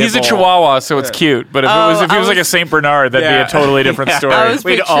dog kibble. He's a Chihuahua, so it's cute. But if he was like a Saint Bernard, that'd be a totally different story.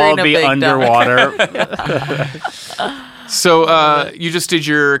 We'd all be underwater. So you just did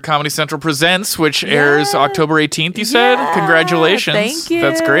your Comedy Central Presents, which airs October 18th, you said? Congratulations. Thank you.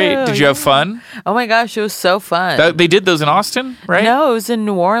 That's great. Did you have fun? Oh my gosh, it was so fun. They did those in Austin, right? No, it was in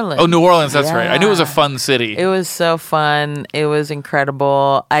New Orleans. Oh, New Orleans, that's right. I knew it was a fun city. It was so fun. It was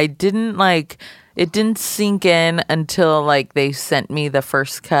incredible. It didn't sink in until like they sent me the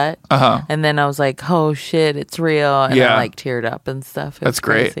first cut, and then I was like, "Oh shit, it's real!" And I like teared up and stuff. That's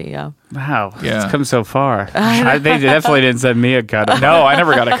great. Crazy, yeah. Wow, it's come so far. They definitely didn't send me a cut. No, I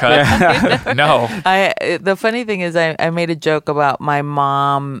never got a cut. No. The funny thing is, I made a joke about my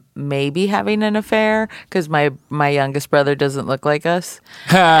mom maybe having an affair because my youngest brother doesn't look like us,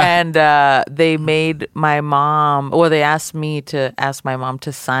 and they made my mom. Well, they asked me to ask my mom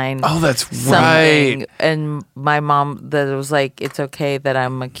to sign. Oh, that's something, right. and my mom that was like, it's okay that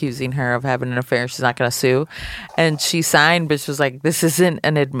I'm accusing her of having an affair. She's not going to sue, and she signed, but she was like, this isn't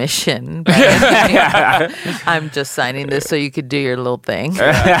an admission. I'm just signing this so you could do your little thing.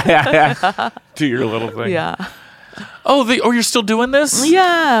 Do your little thing. Yeah. Oh, you're still doing this?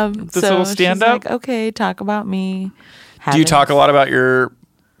 Yeah. This little stand-up? Like, okay, talk about me. Do you talk a lot about your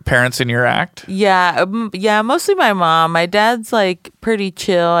parents in your act? Yeah, mostly my mom. My dad's like pretty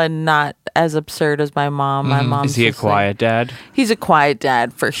chill and not as absurd as my mom. My mom's Is he a quiet dad? He's a quiet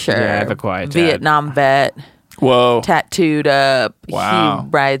dad for sure. Yeah, I have a quiet dad. Vietnam vet. Whoa. Tattooed up. Wow. He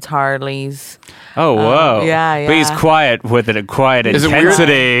rides Harleys. Oh, whoa. Yeah. But he's quiet with a quiet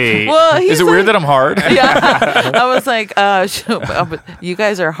intensity. Well, is it weird that I'm hard? Yeah. I was like, you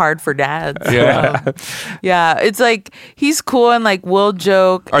guys are hard for dads. Yeah. Yeah. It's like, he's cool and like we'll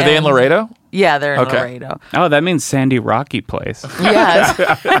joke. Are they in Laredo? Yeah, they're in Laredo. Oh, that means Sandy Rocky Place. Yes.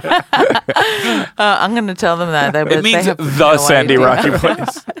 I'm going to tell them that. It means the Sandy Rocky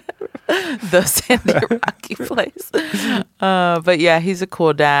Place. The Sandy Rocky Place. But yeah, he's a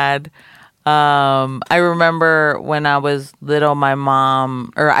cool dad. I remember when I was little, my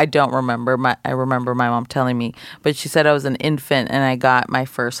mom, or I don't remember, I remember my mom telling me, but she said I was an infant and I got my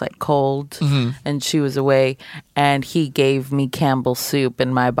first like cold and she was away and he gave me Campbell's soup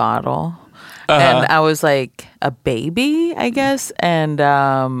in my bottle. And I was like a baby, I guess, and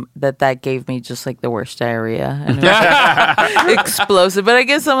that gave me just like the worst diarrhea. And it was like, explosive. But I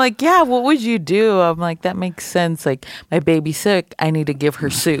guess I'm like, yeah, what would you do? I'm like, that makes sense. Like, my baby's sick. I need to give her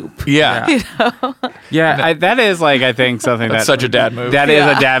soup. Yeah. You know? Yeah, that is like, I think something that's such a dad move. That is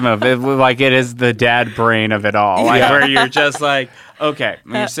a dad move. It is the dad brain of it all. Like, where you're just like, okay,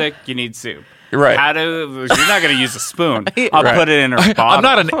 when you're sick, you need soup. Right. You're not going to use a spoon. I'll put it in her bottle. I'm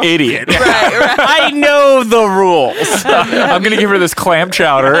not an idiot. Right. I know the rules. I'm going to give her this clam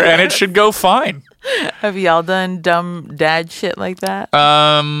chowder and it should go fine. Have y'all done dumb dad shit like that?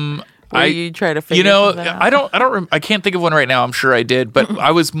 Where you try to figure something out? I can't think of one right now. I'm sure I did, but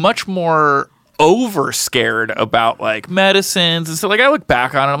I was much more over scared about like medicines and so like I look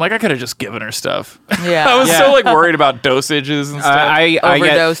back on it, I'm like, I could have just given her stuff. Yeah. I was so like worried about dosages and stuff.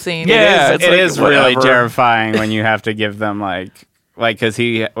 Overdosing. It is really terrifying when you have to give them like because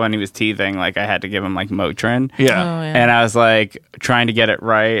when he was teething, like I had to give him like Motrin. Yeah. And I was like trying to get it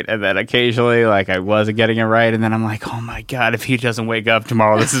right, and then occasionally like I wasn't getting it right, and then I'm like, oh my god, if he doesn't wake up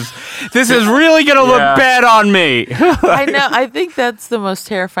tomorrow, this is really gonna look bad on me. I know. I think that's the most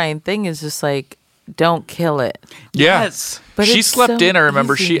terrifying thing is just like, don't kill it. Yeah. Yes. But she it's slept so in. I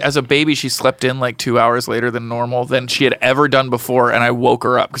remember easy. as a baby, she slept in like 2 hours later than normal than she had ever done before. And I woke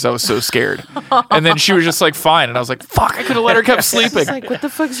her up because I was so scared. And then she was just like fine. And I was like, fuck, I could have let her kept sleeping. It's like, what the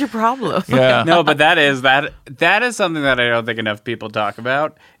fuck's your problem? Yeah. No, but that is something that I don't think enough people talk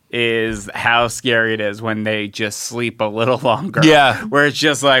about. Is how scary it is when they just sleep a little longer. Yeah. Where it's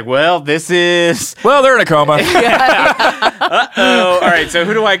just like, well, Well, they're in a coma. oh, all right, so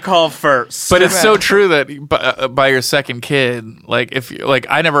who do I call first? But it's so true that by your second kid, like if like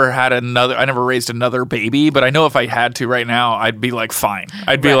I never raised another baby, but I know if I had to right now, I'd be like fine.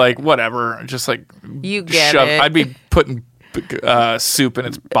 I'd be like whatever, just like You get it. I'd be putting soup in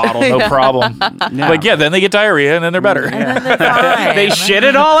its bottle, no problem. Like then they get diarrhea and then they're better. And then they're fine. They shit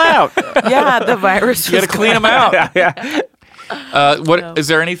it all out. Yeah, the virus. You got to clean them out. What is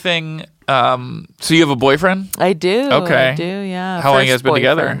there anything? So you have a boyfriend? I do. Okay. I do. Yeah. How long you guys First been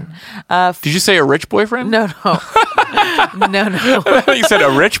boyfriend. together? Did you say a rich boyfriend? No. You said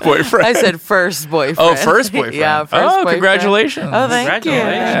a rich boyfriend. I said first boyfriend. Oh, first boyfriend. Yeah, first Oh, boyfriend. congratulations. Oh, thank you.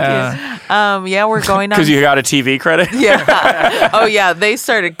 Congratulations. Yeah, we're going on. Because you got a TV credit? Yeah. Oh, yeah. They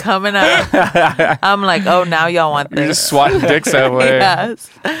started coming up. I'm like, oh, now y'all want You're this. just swatting dicks that way. Yes.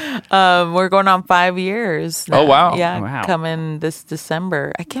 We're going on 5 years. Oh, wow. Yeah, Wow. coming this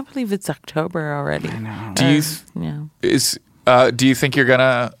December. I can't believe it's October already. I know. Do you do you think you're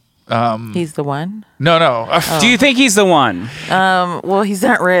gonna? He's the one. No. Do you think he's the one? Well, he's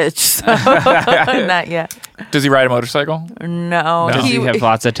not rich, so not yet. Does he ride a motorcycle? No. Does he have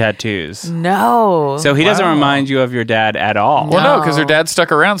lots of tattoos? No. So he doesn't Wow. remind you of your dad at all. Well, no, because her No. dad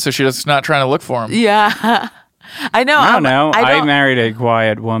stuck around, so she's not trying to look for him. Yeah. I know. I don't know. I don't- married a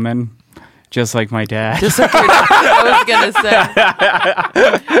quiet woman, just like my dad. Just like your dad. I was gonna say.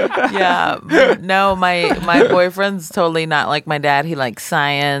 Yeah. No, my boyfriend's totally not like my dad. He likes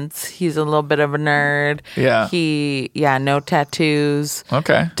science. He's a little bit of a nerd. Yeah. No tattoos.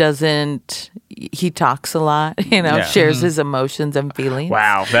 Okay. He talks a lot, Yeah. shares his emotions and feelings.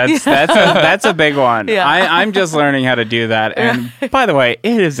 Wow, that's a big one. Yeah. I'm just learning how to do that. And by the way,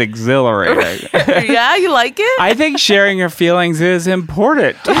 it is exhilarating. Yeah, you like it? I think sharing your feelings is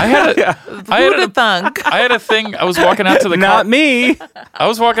important. I had a thunk. I had a thing. I was walking out to the car. Not me. I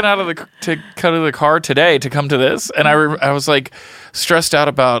was walking out of the car today to come to this, and I was like stressed out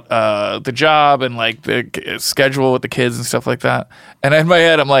about the job and like the schedule with the kids and stuff like that. And in my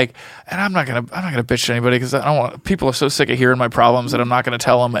head, I'm like, and I'm not gonna bitch to anybody because I don't want. People are so sick of hearing my problems that I'm not gonna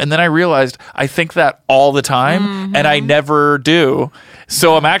tell them. And then I realized I think that all the time, and I never do.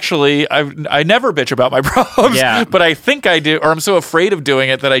 So I'm actually I never bitch about my problems. Yeah. But I think I do, or I'm so afraid of doing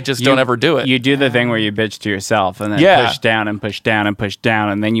it that I just don't ever do it. You do the thing where you bitch to yourself and then Yeah. push down and push down and push down,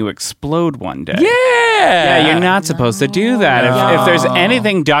 and then you explode one day. Yeah, Yeah, you're not supposed to do that. If there's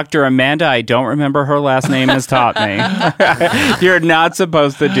anything Dr. Amanda, I don't remember her last name, has taught me, you're not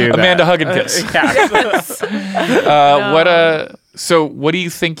supposed to do that. Amanda Hug and Kiss. So what do you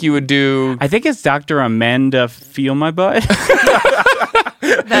think you would do? I think it's Dr. Amanda Feel My Butt.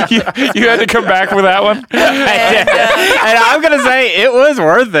 You had to come back for that one. And I'm going to say it was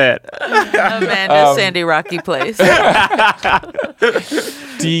worth it. Amanda Sandy Rocky Place. What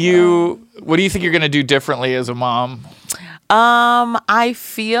do you think you're going to do differently as a mom? I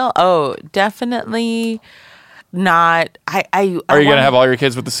feel definitely not. Are you going to have all your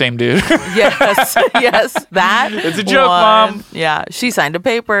kids with the same dude? Yes, that. It's a joke, Mom. Yeah, she signed a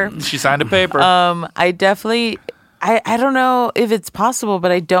paper. She signed a paper. I definitely. I don't know if it's possible,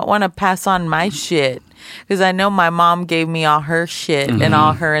 but I don't want to pass on my shit. Because I know my mom gave me all her shit and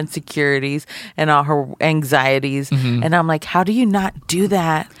all her insecurities and all her anxieties. And I'm like, how do you not do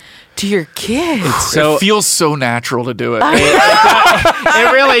that to your kids? It feels so natural to do it.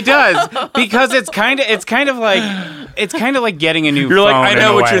 It really does, because it's kind of like getting a new You're phone. like, I know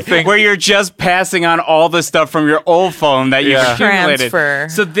in a what way, you're thinking. where you're just passing on all the stuff from your old phone that you've accumulated. Transfer.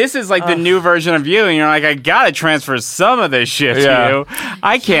 So this is like the new version of you, and you're like, I gotta transfer some of this shit to you.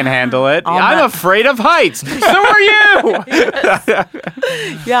 I can't handle it. I'm afraid of heights. So are you.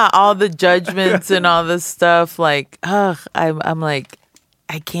 Yeah, all the judgments and all this stuff. Like, I'm like,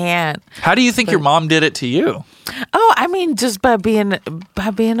 I can't. How do you think your mom did it to you? Oh, I mean, just by being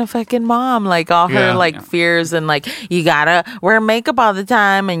a fucking mom, like all her fears and like you gotta wear makeup all the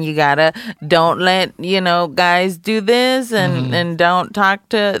time and you gotta don't let guys do this and don't talk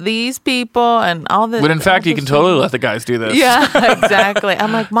to these people and all this. But in fact, you can totally let the guys do this. Yeah, exactly.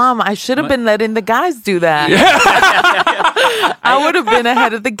 I'm like, Mom, I should have been letting the guys do that. I would have been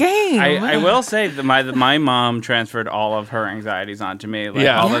ahead of the game. I will say that my mom transferred all of her anxieties onto me. Like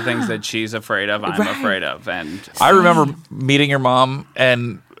all the things that she's afraid of, I'm afraid of. And I remember meeting your mom,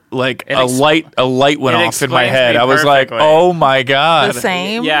 and like a light went off in my head. I was like, oh my God. The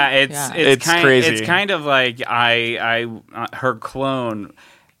same? Yeah, it's crazy. It's kind of like her clone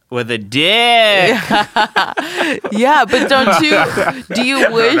with a dick. Yeah, but do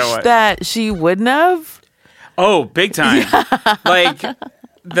you wish that she wouldn't have? Oh, big time. Like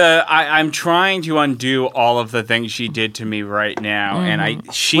I'm trying to undo all of the things she did to me right now,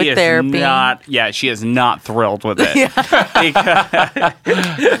 and she With is therapy. she is not thrilled with it.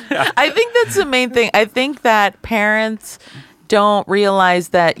 I think that's the main thing. I think that parents don't realize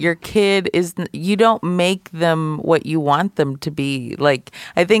that your kid you don't make them what you want them to be. Like,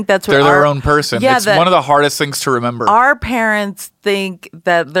 I think that's what they're their own person. Yeah, it's one of the hardest things to remember. Our parents think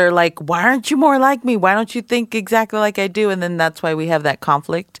that they're like, why aren't you more like me? Why don't you think exactly like I do? And then that's why we have that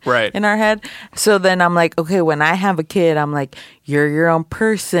conflict in our head. So then I'm like, okay, when I have a kid, I'm like, you're your own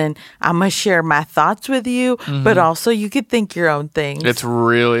person. I'm going to share my thoughts with you, but also you could think your own things. It's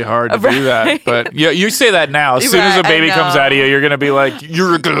really hard to do that. But you say that now. As soon as a baby comes out of you, you're going to be like,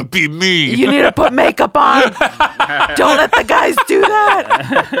 you're going to be me. You need to put makeup on. Don't let the guys do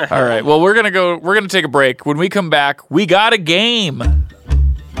that. All right. Well, we're going to take a break. When we come back, we got a game.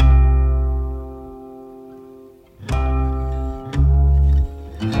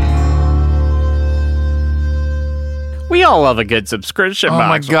 We all love a good subscription box. Oh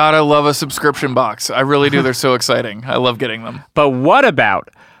my God, I love a subscription box. I really do. They're so exciting. I love getting them. But what about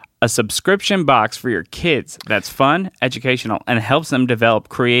a subscription box for your kids that's fun, educational, and helps them develop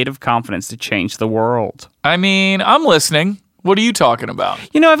creative confidence to change the world? I mean, I'm listening. What are you talking about?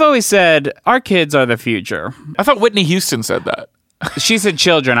 You know, I've always said our kids are the future. I thought Whitney Houston said that. She said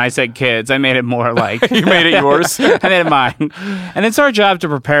children, I said kids. I made it more like... You made it yours? I made it mine. And it's our job to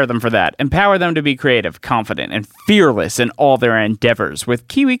prepare them for that. Empower them to be creative, confident, and fearless in all their endeavors with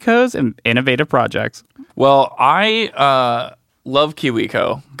KiwiCo's and innovative projects. Well, I love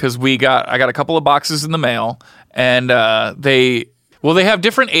KiwiCo because I got a couple of boxes in the mail, and they have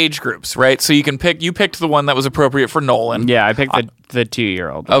different age groups, right? So you picked the one that was appropriate for Nolan. Yeah, I picked the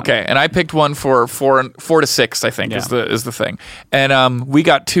 2-year-old one. Okay, and I picked one for 4 to 6, I think, is the thing. And we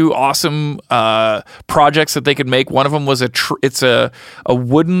got 2 awesome projects that they could make. One of them was it's a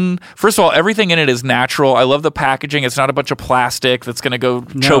wooden. First of all, everything in it is natural. I love the packaging. It's not a bunch of plastic that's going to go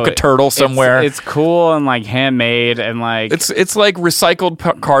choke a turtle somewhere. It's cool and like handmade and like it's like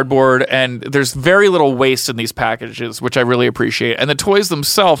recycled cardboard, and there's very little waste in these packages, which I really appreciate. And the toys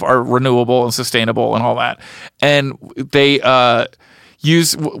themselves are renewable and sustainable and all that. And they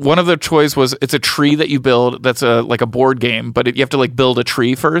one of the toys it's a tree that you build that's like a board game, but you have to like build a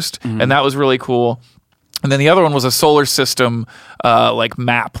tree first, and that was really cool. And then the other one was a solar system like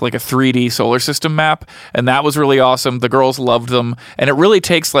map, like a 3D solar system map. And that was really awesome. The girls loved them. And it really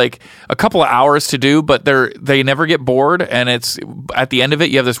takes like a couple of hours to do, but they never get bored. And it's at the end of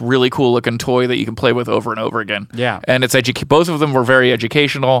it, you have this really cool looking toy that you can play with over and over again. Yeah. And it's both of them were very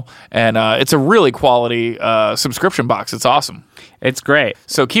educational. And it's a really quality subscription box. It's awesome. It's great.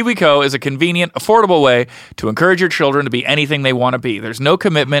 So KiwiCo is a convenient, affordable way to encourage your children to be anything they want to be. There's no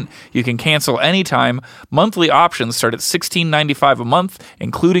commitment. You can cancel anytime. Monthly options start at $16.95 a month,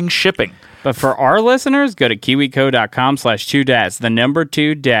 including shipping. But for our listeners, go to KiwiCo.com/2dads, the number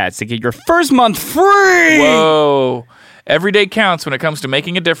 2 dads, to get your first month free. Whoa. Every day counts when it comes to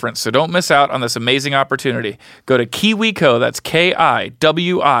making a difference, so don't miss out on this amazing opportunity. Go to KiwiCo, that's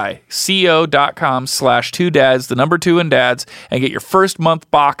KiwiCo.com/2dads, the number 2 in dads, and get your first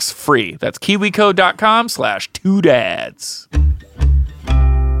month box free. That's KiwiCo.com/2dads.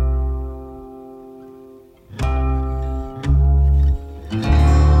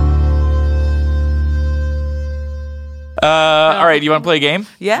 All right, you want to play a game?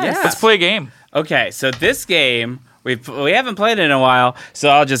 Yes. Yeah. Let's play a game. Okay, so this game, we haven't played it in a while, so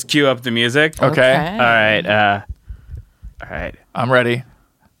I'll just cue up the music. Okay. All right. I'm ready.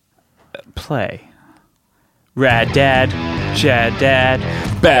 Play. Rad Dad, Chad Dad,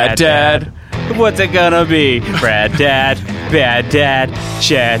 Bad Dad. What's it gonna be? Rad Dad, Bad Dad,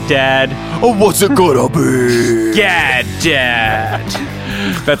 Chad Dad. Oh, what's it gonna be? Gad Dad.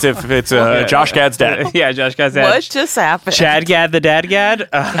 That's if it's Josh Gad's dad. Yeah, Josh Gad's dad. What just happened? Chad Gad, the Dad Gad.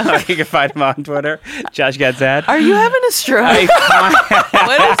 You can find him on Twitter. Josh Gad's dad. Are you having a stroke?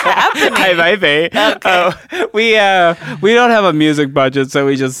 What is happening? I might be. Okay. We don't have a music budget, so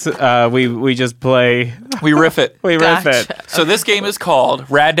we just we just play. We riff it. We riff it. So this game is called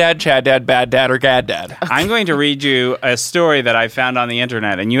Rad Dad, Chad Dad, Bad Dad, or Gad Dad. I'm going to read you a story that I found on the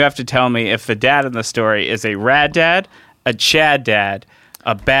internet, and you have to tell me if the dad in the story is a rad dad, a Chad dad,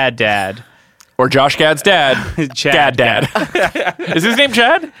 a bad dad, Or Josh Gad's dad. Chad Dad. Is his name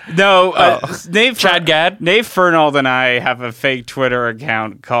Chad? No, Chad Gad? Nate Fernald and I have a fake Twitter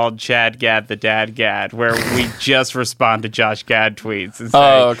account called Chad Gad the Dad Gad, where we just respond to Josh Gad tweets and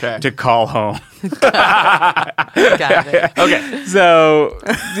say to call home. Got it. Okay. So,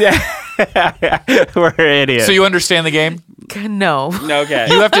 we're idiots. So you understand the game? No. Okay.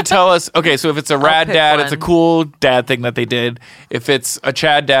 You have to tell us. Okay, so if it's a rad pick dad, one. it's a cool dad thing that they did. If it's a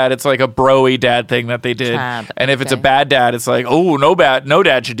Chad dad, it's like a bro-y dad thing that they did. Chad, and if it's a okay. bad dad, it's like, oh, no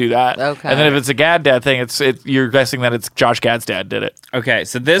dad should do that. Okay. And then if it's a Gad dad thing, you're guessing that it's Josh Gad's dad did it. Okay,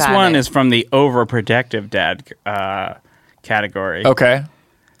 so this Got one it. is from the overprotective dad category. Okay.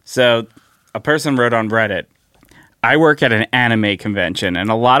 So a person wrote on Reddit, I work at an anime convention,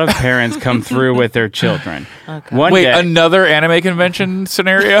 and a lot of parents come through with their children. Okay. One Wait, day, another anime convention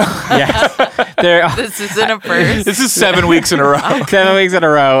scenario? yes, they're This isn't a first. This is 7 weeks in a row. 7 weeks in a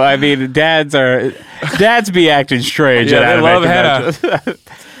row. I mean, dads be acting strange. Yeah, at they anime love conventions.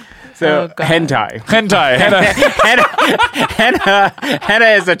 So Oh, God. hentai. Hentai. Henna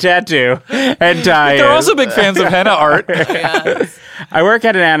is a tattoo. Hentai. They're is- also big fans of henna art. Yes. I work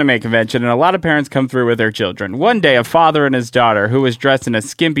at an anime convention, and a lot of parents come through with their children. One day, a father and his daughter, who was dressed in a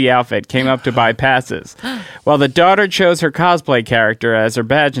skimpy outfit, came up to buy passes. While the daughter chose her cosplay character as her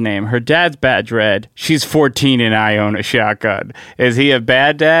badge name, her dad's badge read, "She's 14 and I own a shotgun." Is he a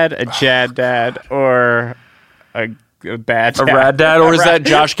bad dad, a Chad dad, or a bad A dad? rad dad, or is that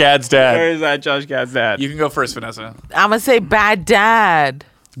Josh Gad's Or dad? is that Josh Gad's dad? You can go first, Vanessa. I'm going to say bad dad.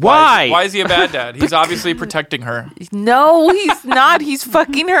 Why? Why is he a bad dad? He's obviously protecting her. No, he's not. He's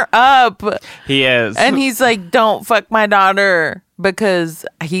fucking her up. He is. And he's like, don't fuck my daughter because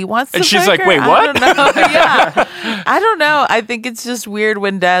he wants to And she's fuck like, her. wait, what? I don't know. Yeah. I don't know. I think it's just weird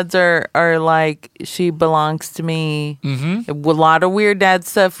when dads are like, she belongs to me. Mm-hmm. A lot of weird dad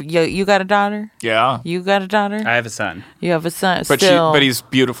stuff. You got a daughter? Yeah. You got a daughter? I have a son. You have a son. But Still. he's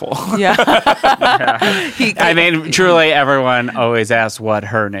beautiful. Yeah. I mean, truly, everyone always asks what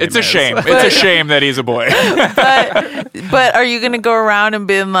her name is. It's a shame. It's a shame that he's a boy. but are you going to go around and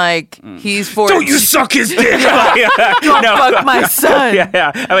be like, he's 14? Don't you suck his dick? Don't fuck my son.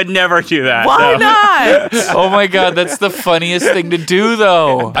 Yeah, I would never do that. Why no. not? Oh my God, that's the funniest thing to do,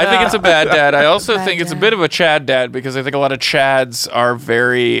 though. I think it's a bad dad. I also think it's a bit of a Chad dad because I think a lot of Chads are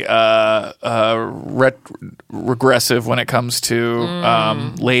very regressive when it comes to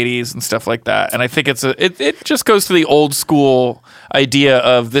ladies and stuff like that. And I think it just goes to the old school idea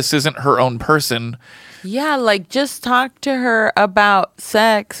of this isn't her own person. Yeah, like just talk to her about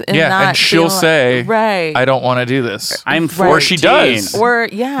sex and not and she'll feel say, right. I don't want to do this. I'm 14. Or she does. Or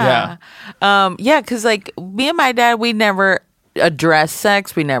yeah. Because like me and my dad, we never addressed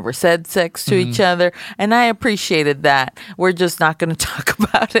sex. We never said sex to each other. And I appreciated that. We're just not going to talk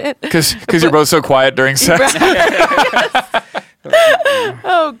about it. Because you're both so quiet during sex.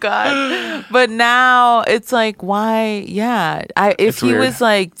 Oh God. But now it's like, why? Yeah. If It's he weird. was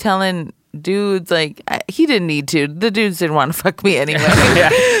like telling dudes, like he didn't need to. The dudes didn't want to fuck me anyway.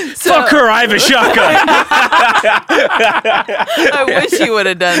 So, Fuck her, I have a shotgun. I wish you would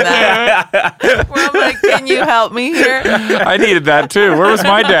have done that. Where I'm like, can you help me here? I needed that too. Where was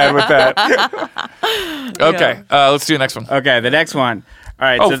my dad with that? Okay, let's do the next one. Okay, the next one. All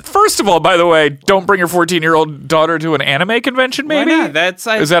right. Oh, so first of all, by the way, don't bring your 14-year-old daughter to an anime convention, why maybe? not? That's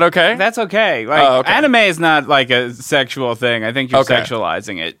like, Is that okay? That's okay. Like Oh, okay. anime is not like a sexual thing. I think you're Okay.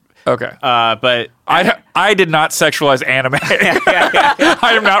 sexualizing it. Okay. But I did not sexualize anime.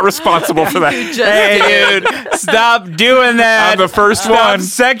 I am not responsible for that. hey, dude, stop doing that. I'm the first Stop one.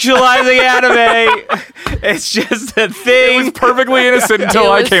 sexualizing anime. It's just a It thing. was perfectly innocent until It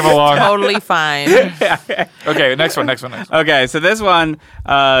I was came along. Totally fine. Okay, next one. Okay, so this one,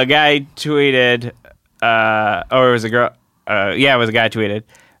 a guy tweeted, or it was a girl. Yeah, it was a guy tweeted.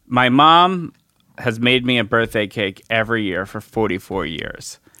 My mom has made me a birthday cake every year for 44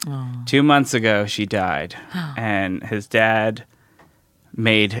 years. 2 months ago, she died, and his dad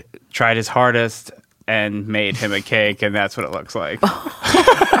tried his hardest and made him a cake, and that's what it looks like.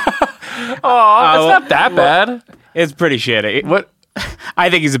 Oh, it's not that bad. It's pretty shitty. What? I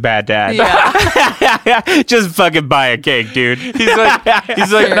think he's a bad dad. Yeah. Just fucking buy a cake, dude. He's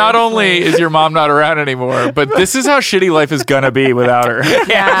like, not only is your mom not around anymore, but this is how shitty life is gonna be without her.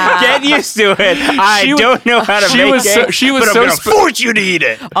 Yeah. Get used to it. I don't know how to she make was so- cake, she was but I'm so gonna sp- force you to eat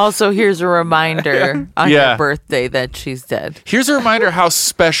it. Also, here's a reminder on Yeah. your birthday that she's dead. Here's a reminder how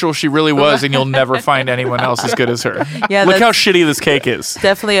special she really was, and you'll never find anyone else as good as her. Yeah, Look that's- how shitty this cake is.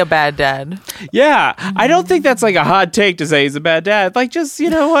 Definitely a bad dad. Yeah, I don't think that's like a hot take to say he's a bad dad. Like, just, you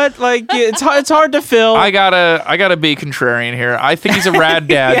know what? Like, it's hard to fill. I gotta be contrarian here. I think he's a rad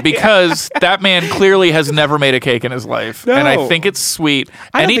dad because that man clearly has never made a cake in his life, and I think it's sweet.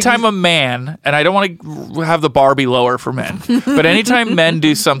 Anytime a man, and I don't want to have the bar be lower for men, but anytime men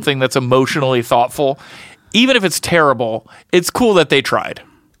do something that's emotionally thoughtful, even if it's terrible, it's cool that they tried.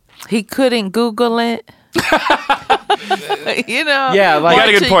 He couldn't Google it. Yeah, like, you got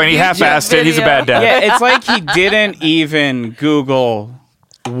a good point. He half-assed it. He's a bad dad. Yeah, it's like he didn't even Google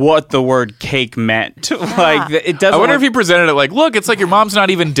what the word cake meant. Like, it doesn't. I wonder if he presented it like, look, it's like your mom's not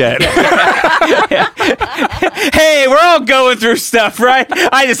even dead. Hey, we're all going through stuff, right?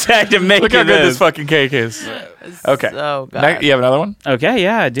 I just had to make Look how good this fucking cake is. Okay. So good. You have another one? Okay,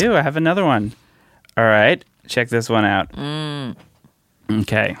 yeah, I do. I have another one. All right, check this one out.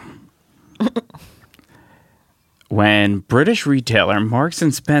 Okay. When British retailer Marks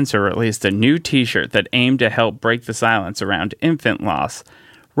 & Spencer released a new T-shirt that aimed to help break the silence around infant loss,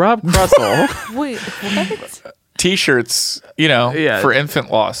 Rob Crussell... Wait, what? T-shirts, for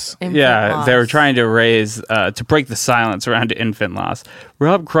infant loss. They were trying to to break the silence around infant loss.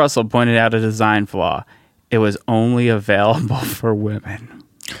 Rob Crussell pointed out a design flaw. It was only available for women.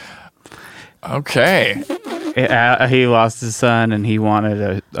 Okay. He lost his son and he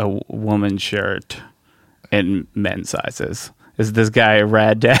wanted a woman's shirt in men's sizes. Is this guy a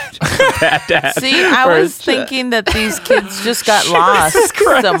rad dad? Bad dad? See, I was thinking that these kids just got lost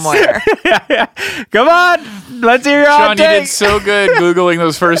somewhere. Come on, let's hear your Sean, you did so good Googling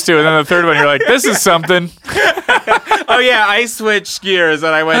those first two, and then the third one, you're like, this is something. Oh, yeah, I switched gears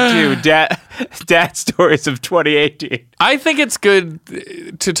and I went to dad stories of 2018. I think it's good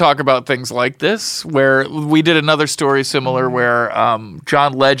to talk about things like this, where we did another story similar where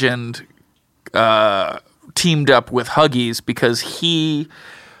John Legend teamed up with Huggies because he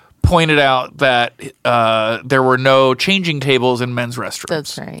pointed out that there were no changing tables in men's restrooms.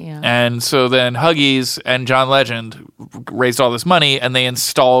 That's right, yeah. And so then Huggies and John Legend raised all this money and they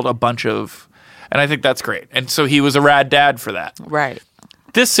installed a bunch of, and I think that's great. And so he was a rad dad for that. Right.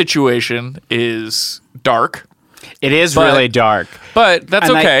 This situation is dark. It is really dark. But that's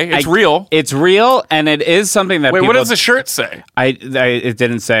okay. It's real. It's real, and it is something that Wait, what does the shirt say? It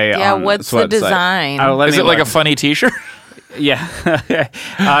didn't say. Yeah, on what's the the design? Is it like a funny T-shirt? Yeah.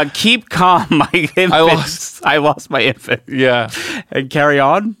 Keep calm, my infant. I lost my infant. Yeah. And carry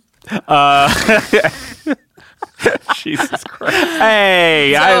on. Jesus Christ.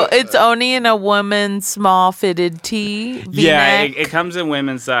 Hey. So it's only in a woman's small fitted tee, V-neck, yeah, it comes in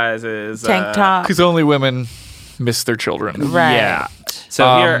women's sizes. tank top. Because only women miss their children. Right. Yeah.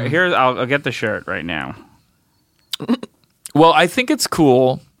 So here I'll get the shirt right now. Well, I think it's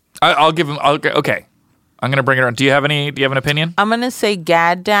cool. I'll give him. Okay, I'm gonna bring it around. Do you have an opinion? I'm gonna say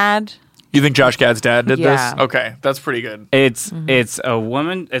Gad Dad. You think Josh Gad's dad did Yeah. this? Okay, that's pretty good. It's a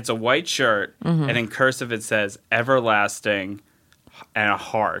woman. It's a white shirt, and in cursive it says "everlasting" and a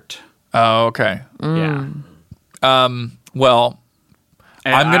heart. Oh, okay. Yeah. Well,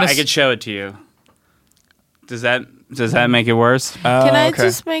 And I'm gonna. I could show it to you. Does that make it worse? Can I okay.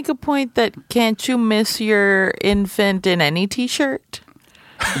 just make a point that can't you miss your infant in any T-shirt?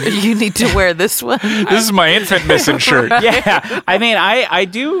 You need to wear this one. This is my infant missing shirt. Yeah. I mean, I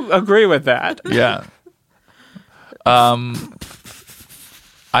do agree with that. Yeah. I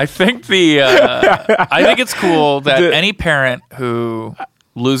think I think it's cool that any parent who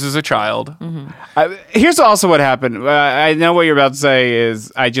loses a child. Here's also what happened. I know what you're about to say is,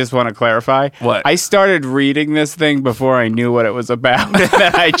 I just want to clarify. What? I started reading this thing before I knew what it was about, and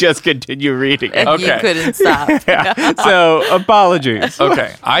then I just continued reading it. And you couldn't stop. Yeah. So, apologies.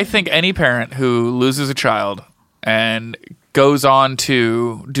 Okay. I think any parent who loses a child and goes on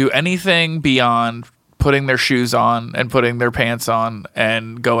to do anything beyond putting their shoes on and putting their pants on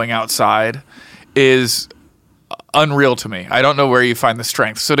and going outside is unreal to me. I don't know where you find the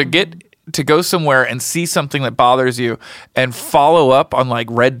strength. So to go somewhere and see something that bothers you and follow up on like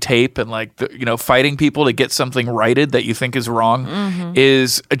red tape and like fighting people to get something righted that you think is wrong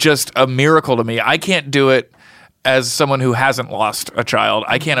is just a miracle to me. I can't do it as someone who hasn't lost a child.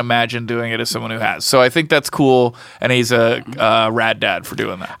 I can't imagine doing it as someone who has. So I think that's cool, and he's a rad dad for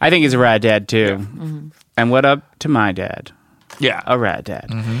doing that. I think he's a rad dad, too. Yeah. And what up to my dad? Yeah. A rad dad.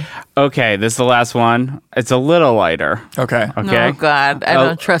 Okay, this is the last one. It's a little lighter. Okay. Oh, God. I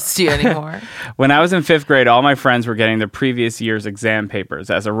don't trust you anymore. When I was in 5th grade, all my friends were getting their previous year's exam papers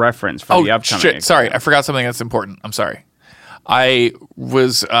as a reference for the upcoming exam. Sorry, I forgot something that's important. I'm sorry. I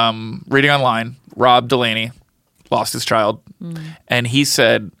was reading online. Rob Delaney lost his child, and he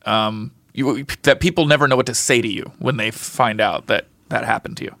said that people never know what to say to you when they find out that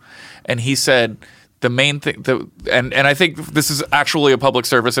happened to you. And he said the main thing, and I think this is actually a public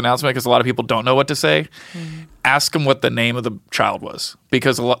service announcement because a lot of people don't know what to say. Ask them what the name of the child was,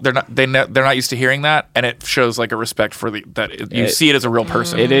 because they're not used to hearing that, and it shows like a respect for you see it as a real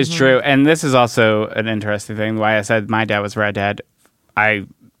person. It is true, and this is also an interesting thing. Why I said my dad was Rad Dad. I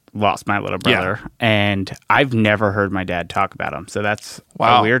lost my little brother, and I've never heard my dad talk about him, so that's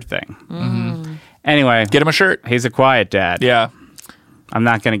a weird thing. Anyway, get him a shirt. He's a quiet dad. Yeah. I'm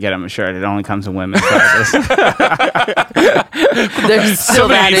not going to get him a shirt. It only comes in women's sizes.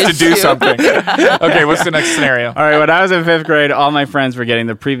 Somebody needs to do something. Okay, what's the next scenario? All right, when I was in 5th grade, all my friends were getting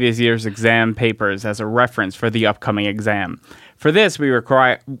the previous year's exam papers as a reference for the upcoming exam. For this, we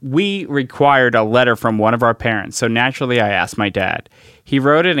required a letter from one of our parents, so naturally I asked my dad. He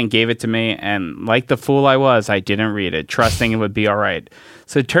wrote it and gave it to me, and like the fool I was, I didn't read it, trusting it would be all right.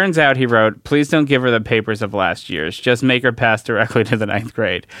 So it turns out he wrote, "Please don't give her the papers of last year's. Just make her pass directly to the 9th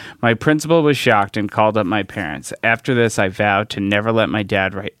grade." My principal was shocked and called up my parents. After this, I vowed to never let my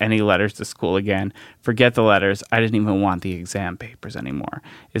dad write any letters to school again. Forget the letters. I didn't even want the exam papers anymore.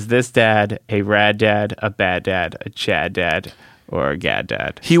 Is this dad a rad dad, a bad dad, a Chad dad, or a Gad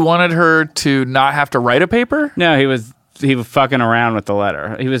dad? He wanted her to not have to write a paper? No, he was fucking around with the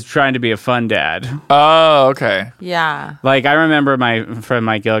letter. He was trying to be a fun dad. Oh, okay. Yeah. Like, I remember my friend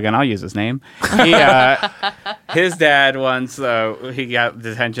Mike Gilligan, I'll use his name. His dad once, he got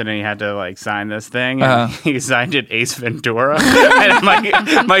detention and he had to, like, sign this thing. And he signed it Ace Ventura. And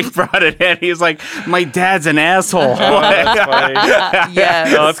Mike brought it in. He was like, "My dad's an asshole." That's funny.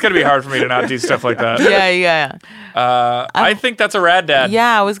 Yes. No, it's going to be hard for me to not do stuff like that. Yeah. I think that's a rad dad.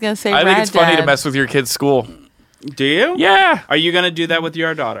 Yeah, I was going to say I rad think it's funny dad. to mess with your kid's school. Do you? Yeah. Are you going to do that with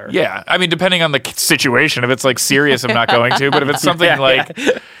your daughter? Yeah. I mean, depending on the situation. If it's like serious, I'm not going to. But if it's something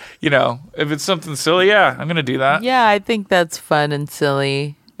if it's something silly, yeah, I'm going to do that. Yeah, I think that's fun and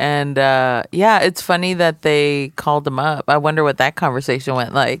silly. And it's funny that they called him up. I wonder what that conversation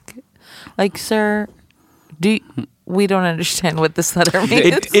went like. Like, sir, we don't understand what this letter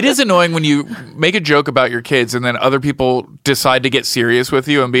means. It is annoying when you make a joke about your kids and then other people decide to get serious with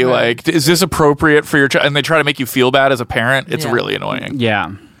you and be like, "Is this appropriate for your child?" And they try to make you feel bad as a parent. It's really annoying.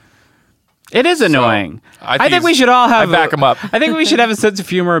 Yeah. It is annoying. So, I think we should all have... I back them up. I think we should have a sense of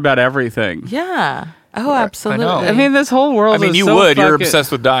humor about everything. Yeah. Oh, absolutely. I mean, this whole world is you so would. fucking... You're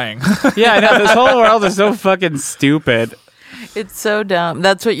obsessed with dying. Yeah, I know. This whole world is so fucking stupid. It's so dumb.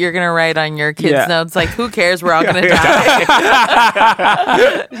 That's what you're going to write on your kids' notes. Like, who cares? We're all going to die.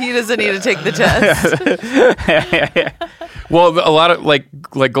 He doesn't need to take the test. Well, a lot of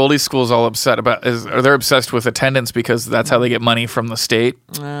like Goldie's school is all upset about they're obsessed with attendance because that's how they get money from the state.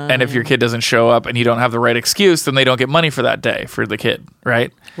 And if your kid doesn't show up and you don't have the right excuse, then they don't get money for that day for the kid,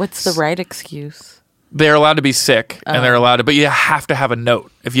 right? What's the right excuse? They're allowed to be sick and they're allowed to, but you have to have a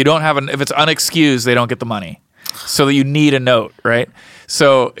note. If you don't have if it's unexcused, they don't get the money. So that you need a note, right?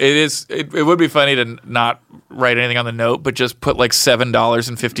 So it would be funny to not write anything on the note, but just put like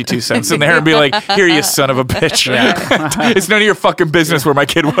 $7.52 in there and be like, "Here, you son of a bitch." It's none of your fucking business where my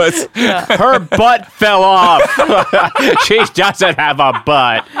kid was. Her butt fell off. She doesn't have a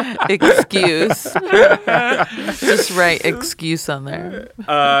butt. Excuse. Just write excuse on there.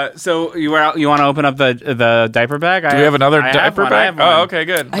 So you want to open up the diaper bag? Do we have another diaper bag? Oh, okay,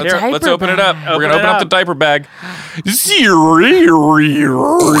 good. Let's open it up. We're going to open up the diaper bag. Did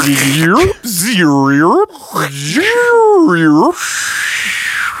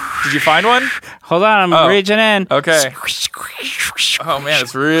you find one? Hold on, I'm reaching in. Okay. Oh man,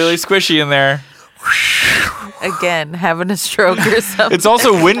 it's really squishy in there. Again, having a stroke or something. It's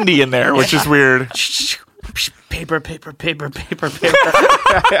also windy in there, which is weird. Paper. A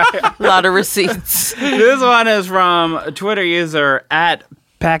lot of receipts. This one is from a Twitter user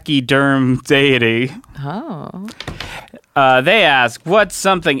 @PachyDermDeity. Oh. They ask, what's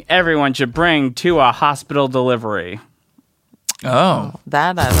something everyone should bring to a hospital delivery? Oh.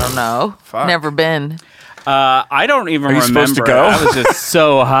 That I don't know. Fuck. Never been. I don't even remember. Supposed to go? I was just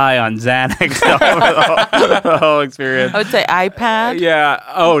so high on Xanax over the whole experience. I would say iPad. Yeah.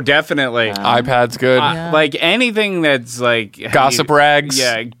 Oh, definitely. iPad's good. Like anything that's like Gossip rags.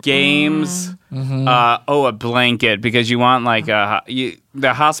 Yeah, games. Mm-hmm. A blanket because you want like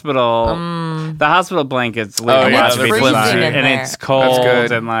the hospital blankets live a lot to be flimsy in and there. it's cold That's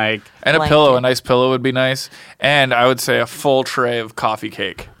good. and like And blanket. a pillow, a nice pillow would be nice. And I would say a full tray of coffee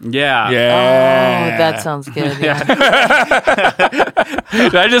cake. yeah. Oh, that sounds good. Yeah.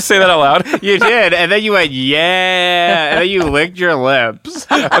 Did I just say that out loud? You did, and then you went and then you licked your lips.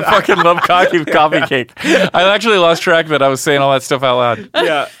 I fucking love coffee cake. I actually lost track that I was saying all that stuff out loud.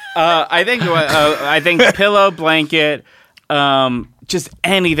 Yeah. I think pillow, blanket, just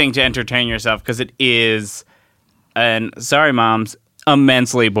anything to entertain yourself because it is, and sorry, moms,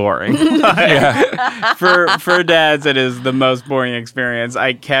 immensely boring. For dads, it is the most boring experience.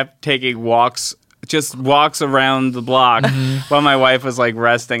 I kept taking walks around the block while my wife was like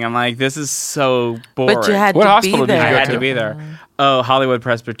resting. I'm like, this is so boring. But you had What to hospital be did you there. go I had to be there. Oh, Hollywood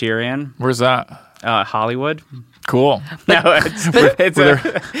Presbyterian. Where's that? Hollywood. Cool. No, it's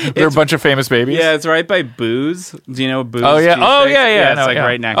There are a bunch of famous babies. yeah, it's right by Booze. Do you know Booze? Oh yeah. Oh Cheesesteaks? yeah. It's No, like yeah.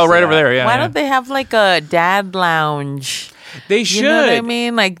 right next. Oh, to right that. over there. Yeah. Why yeah. don't they have like a dad lounge? They should. You know what I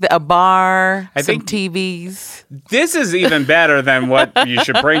mean? Like a bar, I some think- TVs. This is even better than what you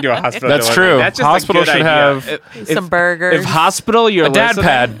should bring to a hospital. That's delivery. true. That's just Hospital a good should idea. have Some burgers. If hospital, you're A dad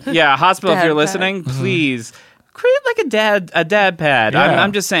listening, pad. Yeah, hospital. If Dad you're pad. listening, please create like a dad pad. Yeah.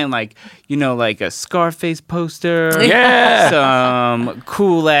 I'm just saying, like like a Scarface poster. Yeah. Some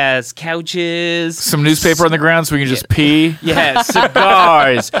cool ass couches. Some newspaper on the ground so we can just pee. Yeah,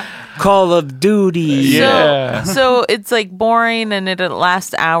 cigars. Call of Duty. Yeah. So it's like boring and it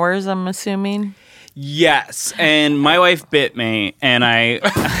lasts hours, I'm assuming. Yes, and my wife bit me, and I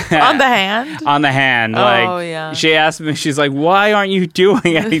On the hand? on the hand. Oh, Like, yeah. she asked me, she's like, "Why aren't you doing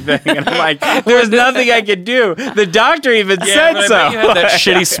anything?" And I'm like, "There's nothing I can do." The doctor even said but I so. bet you had that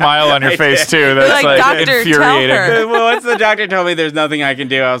shitty smile on your I face did. too. That's Like, like, "Doctor, tell infuriating. her." Well, once the doctor told me there's nothing I can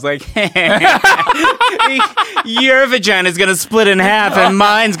do, I was like, "Your vagina's gonna split in half, and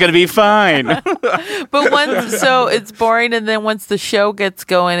mine's gonna be fine." But so it's boring, and then once the show gets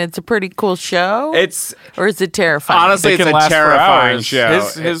going, it's a pretty cool show? It's Or is it terrifying? honestly, It it's can a last for terrifying hours. show.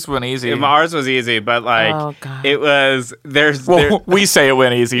 His went easy. Ours was easy, but like Oh, God. it was. There, We say it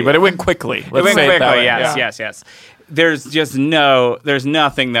went easy, but it went quickly. it went say it that quickly. way. Yes, Yeah. yes. There's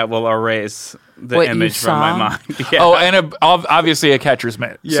nothing that will erase the What you image from my saw? mind. Yeah. Oh, and obviously a catcher's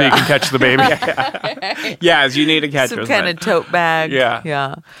mitt, so you Yeah. can catch the baby. yes, you need a catcher's Some kind mitt. of tote bag. Yeah.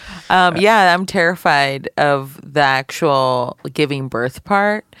 Yeah. Yeah, I'm terrified of the actual giving birth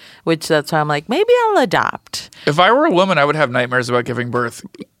part, which that's why I'm like, maybe I'll adopt. If I were a woman, I would have nightmares about giving birth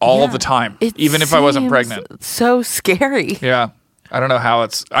all the time, It even if I wasn't seems pregnant. So scary. Yeah. I don't know how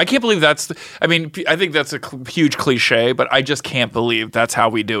I can't believe I think that's a huge cliche, but I just can't believe that's how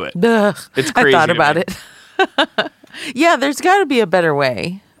we do it. Ugh. It's I crazy thought to about me. it. Yeah, there's got to be a better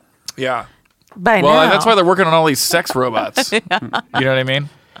way. Yeah. By Well, now. that's why they're working on all these sex robots. You know what I mean?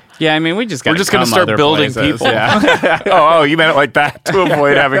 Yeah, I mean, we just We're just going to start building people. Yeah. oh, you meant it like that to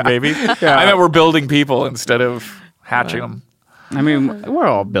avoid having babies? I meant we're building people instead of hatching them. I mean, we're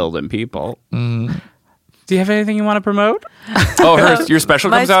all building people. Do you have anything you want to promote? Oh, your special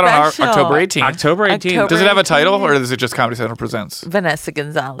My comes out on special. October 18th. October 18th. October- Does it have a title, or is it just Comedy Central Presents? Vanessa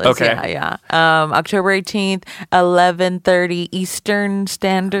Gonzalez. Okay. Yeah. October 18th, 11:30 Eastern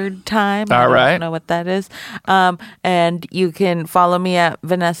Standard Time. I All don't right. know what that is. And you can follow me at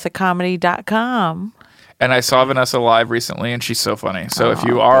vanessacomedy.com. And I saw Vanessa live recently, and she's so funny. So if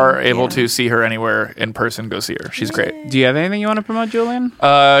you are able to see her anywhere in person, go see her. She's great. Do you have anything you want to promote, Julian?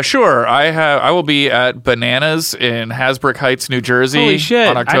 Sure. I will be at Bananas in Hasbrook Heights, New Jersey. Holy shit.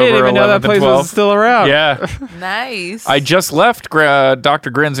 On October I didn't even know 11th that place and 12th. was still around. Yeah. Nice. I just left Dr.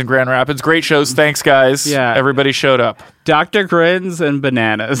 Grins in Grand Rapids. Great shows. Thanks, guys. Yeah. Everybody showed up. Dr. Grins and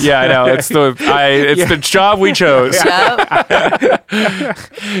Bananas. Yeah, I know. It's the job we chose. Yep.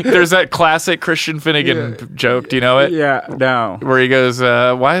 There's that classic Christian Finnegan joke. Do you know it? Yeah, no. Where he goes,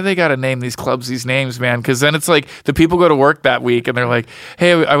 why do they got to name these clubs these names, man? Because then it's like the people go to work that week and they're like,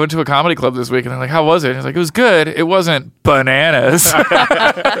 hey, I went to a comedy club this week. And they're like, how was it? And he's like, it was good. It wasn't bananas.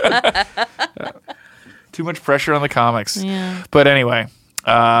 Too much pressure on the comics. Yeah. But anyway,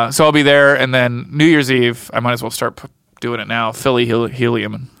 so I'll be there. And then New Year's Eve, I might as well start doing it now. Philly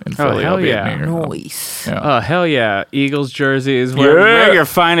Helium in Philly. hell I'll be yeah. at New Year's. Nice. Yeah. Oh, hell yeah. Eagles jerseys. Yeah. Wear your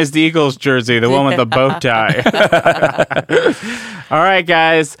finest Eagles jersey, the one with the bow tie. All right,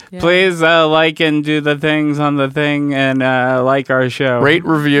 guys. Please like and do the things on the thing and like our show. Rate,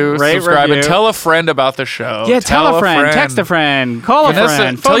 review, Rate, subscribe, review. and tell a friend about the show. Yeah, tell a friend. Text a friend. Call a Vanessa,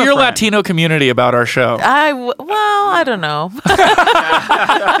 friend. tell phone a your friend. Latino community about our show. I don't know.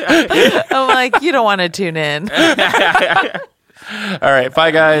 I'm like, you don't want to tune in. All right,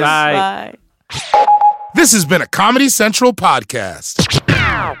 bye, guys. Bye. Bye. This has been a Comedy Central podcast.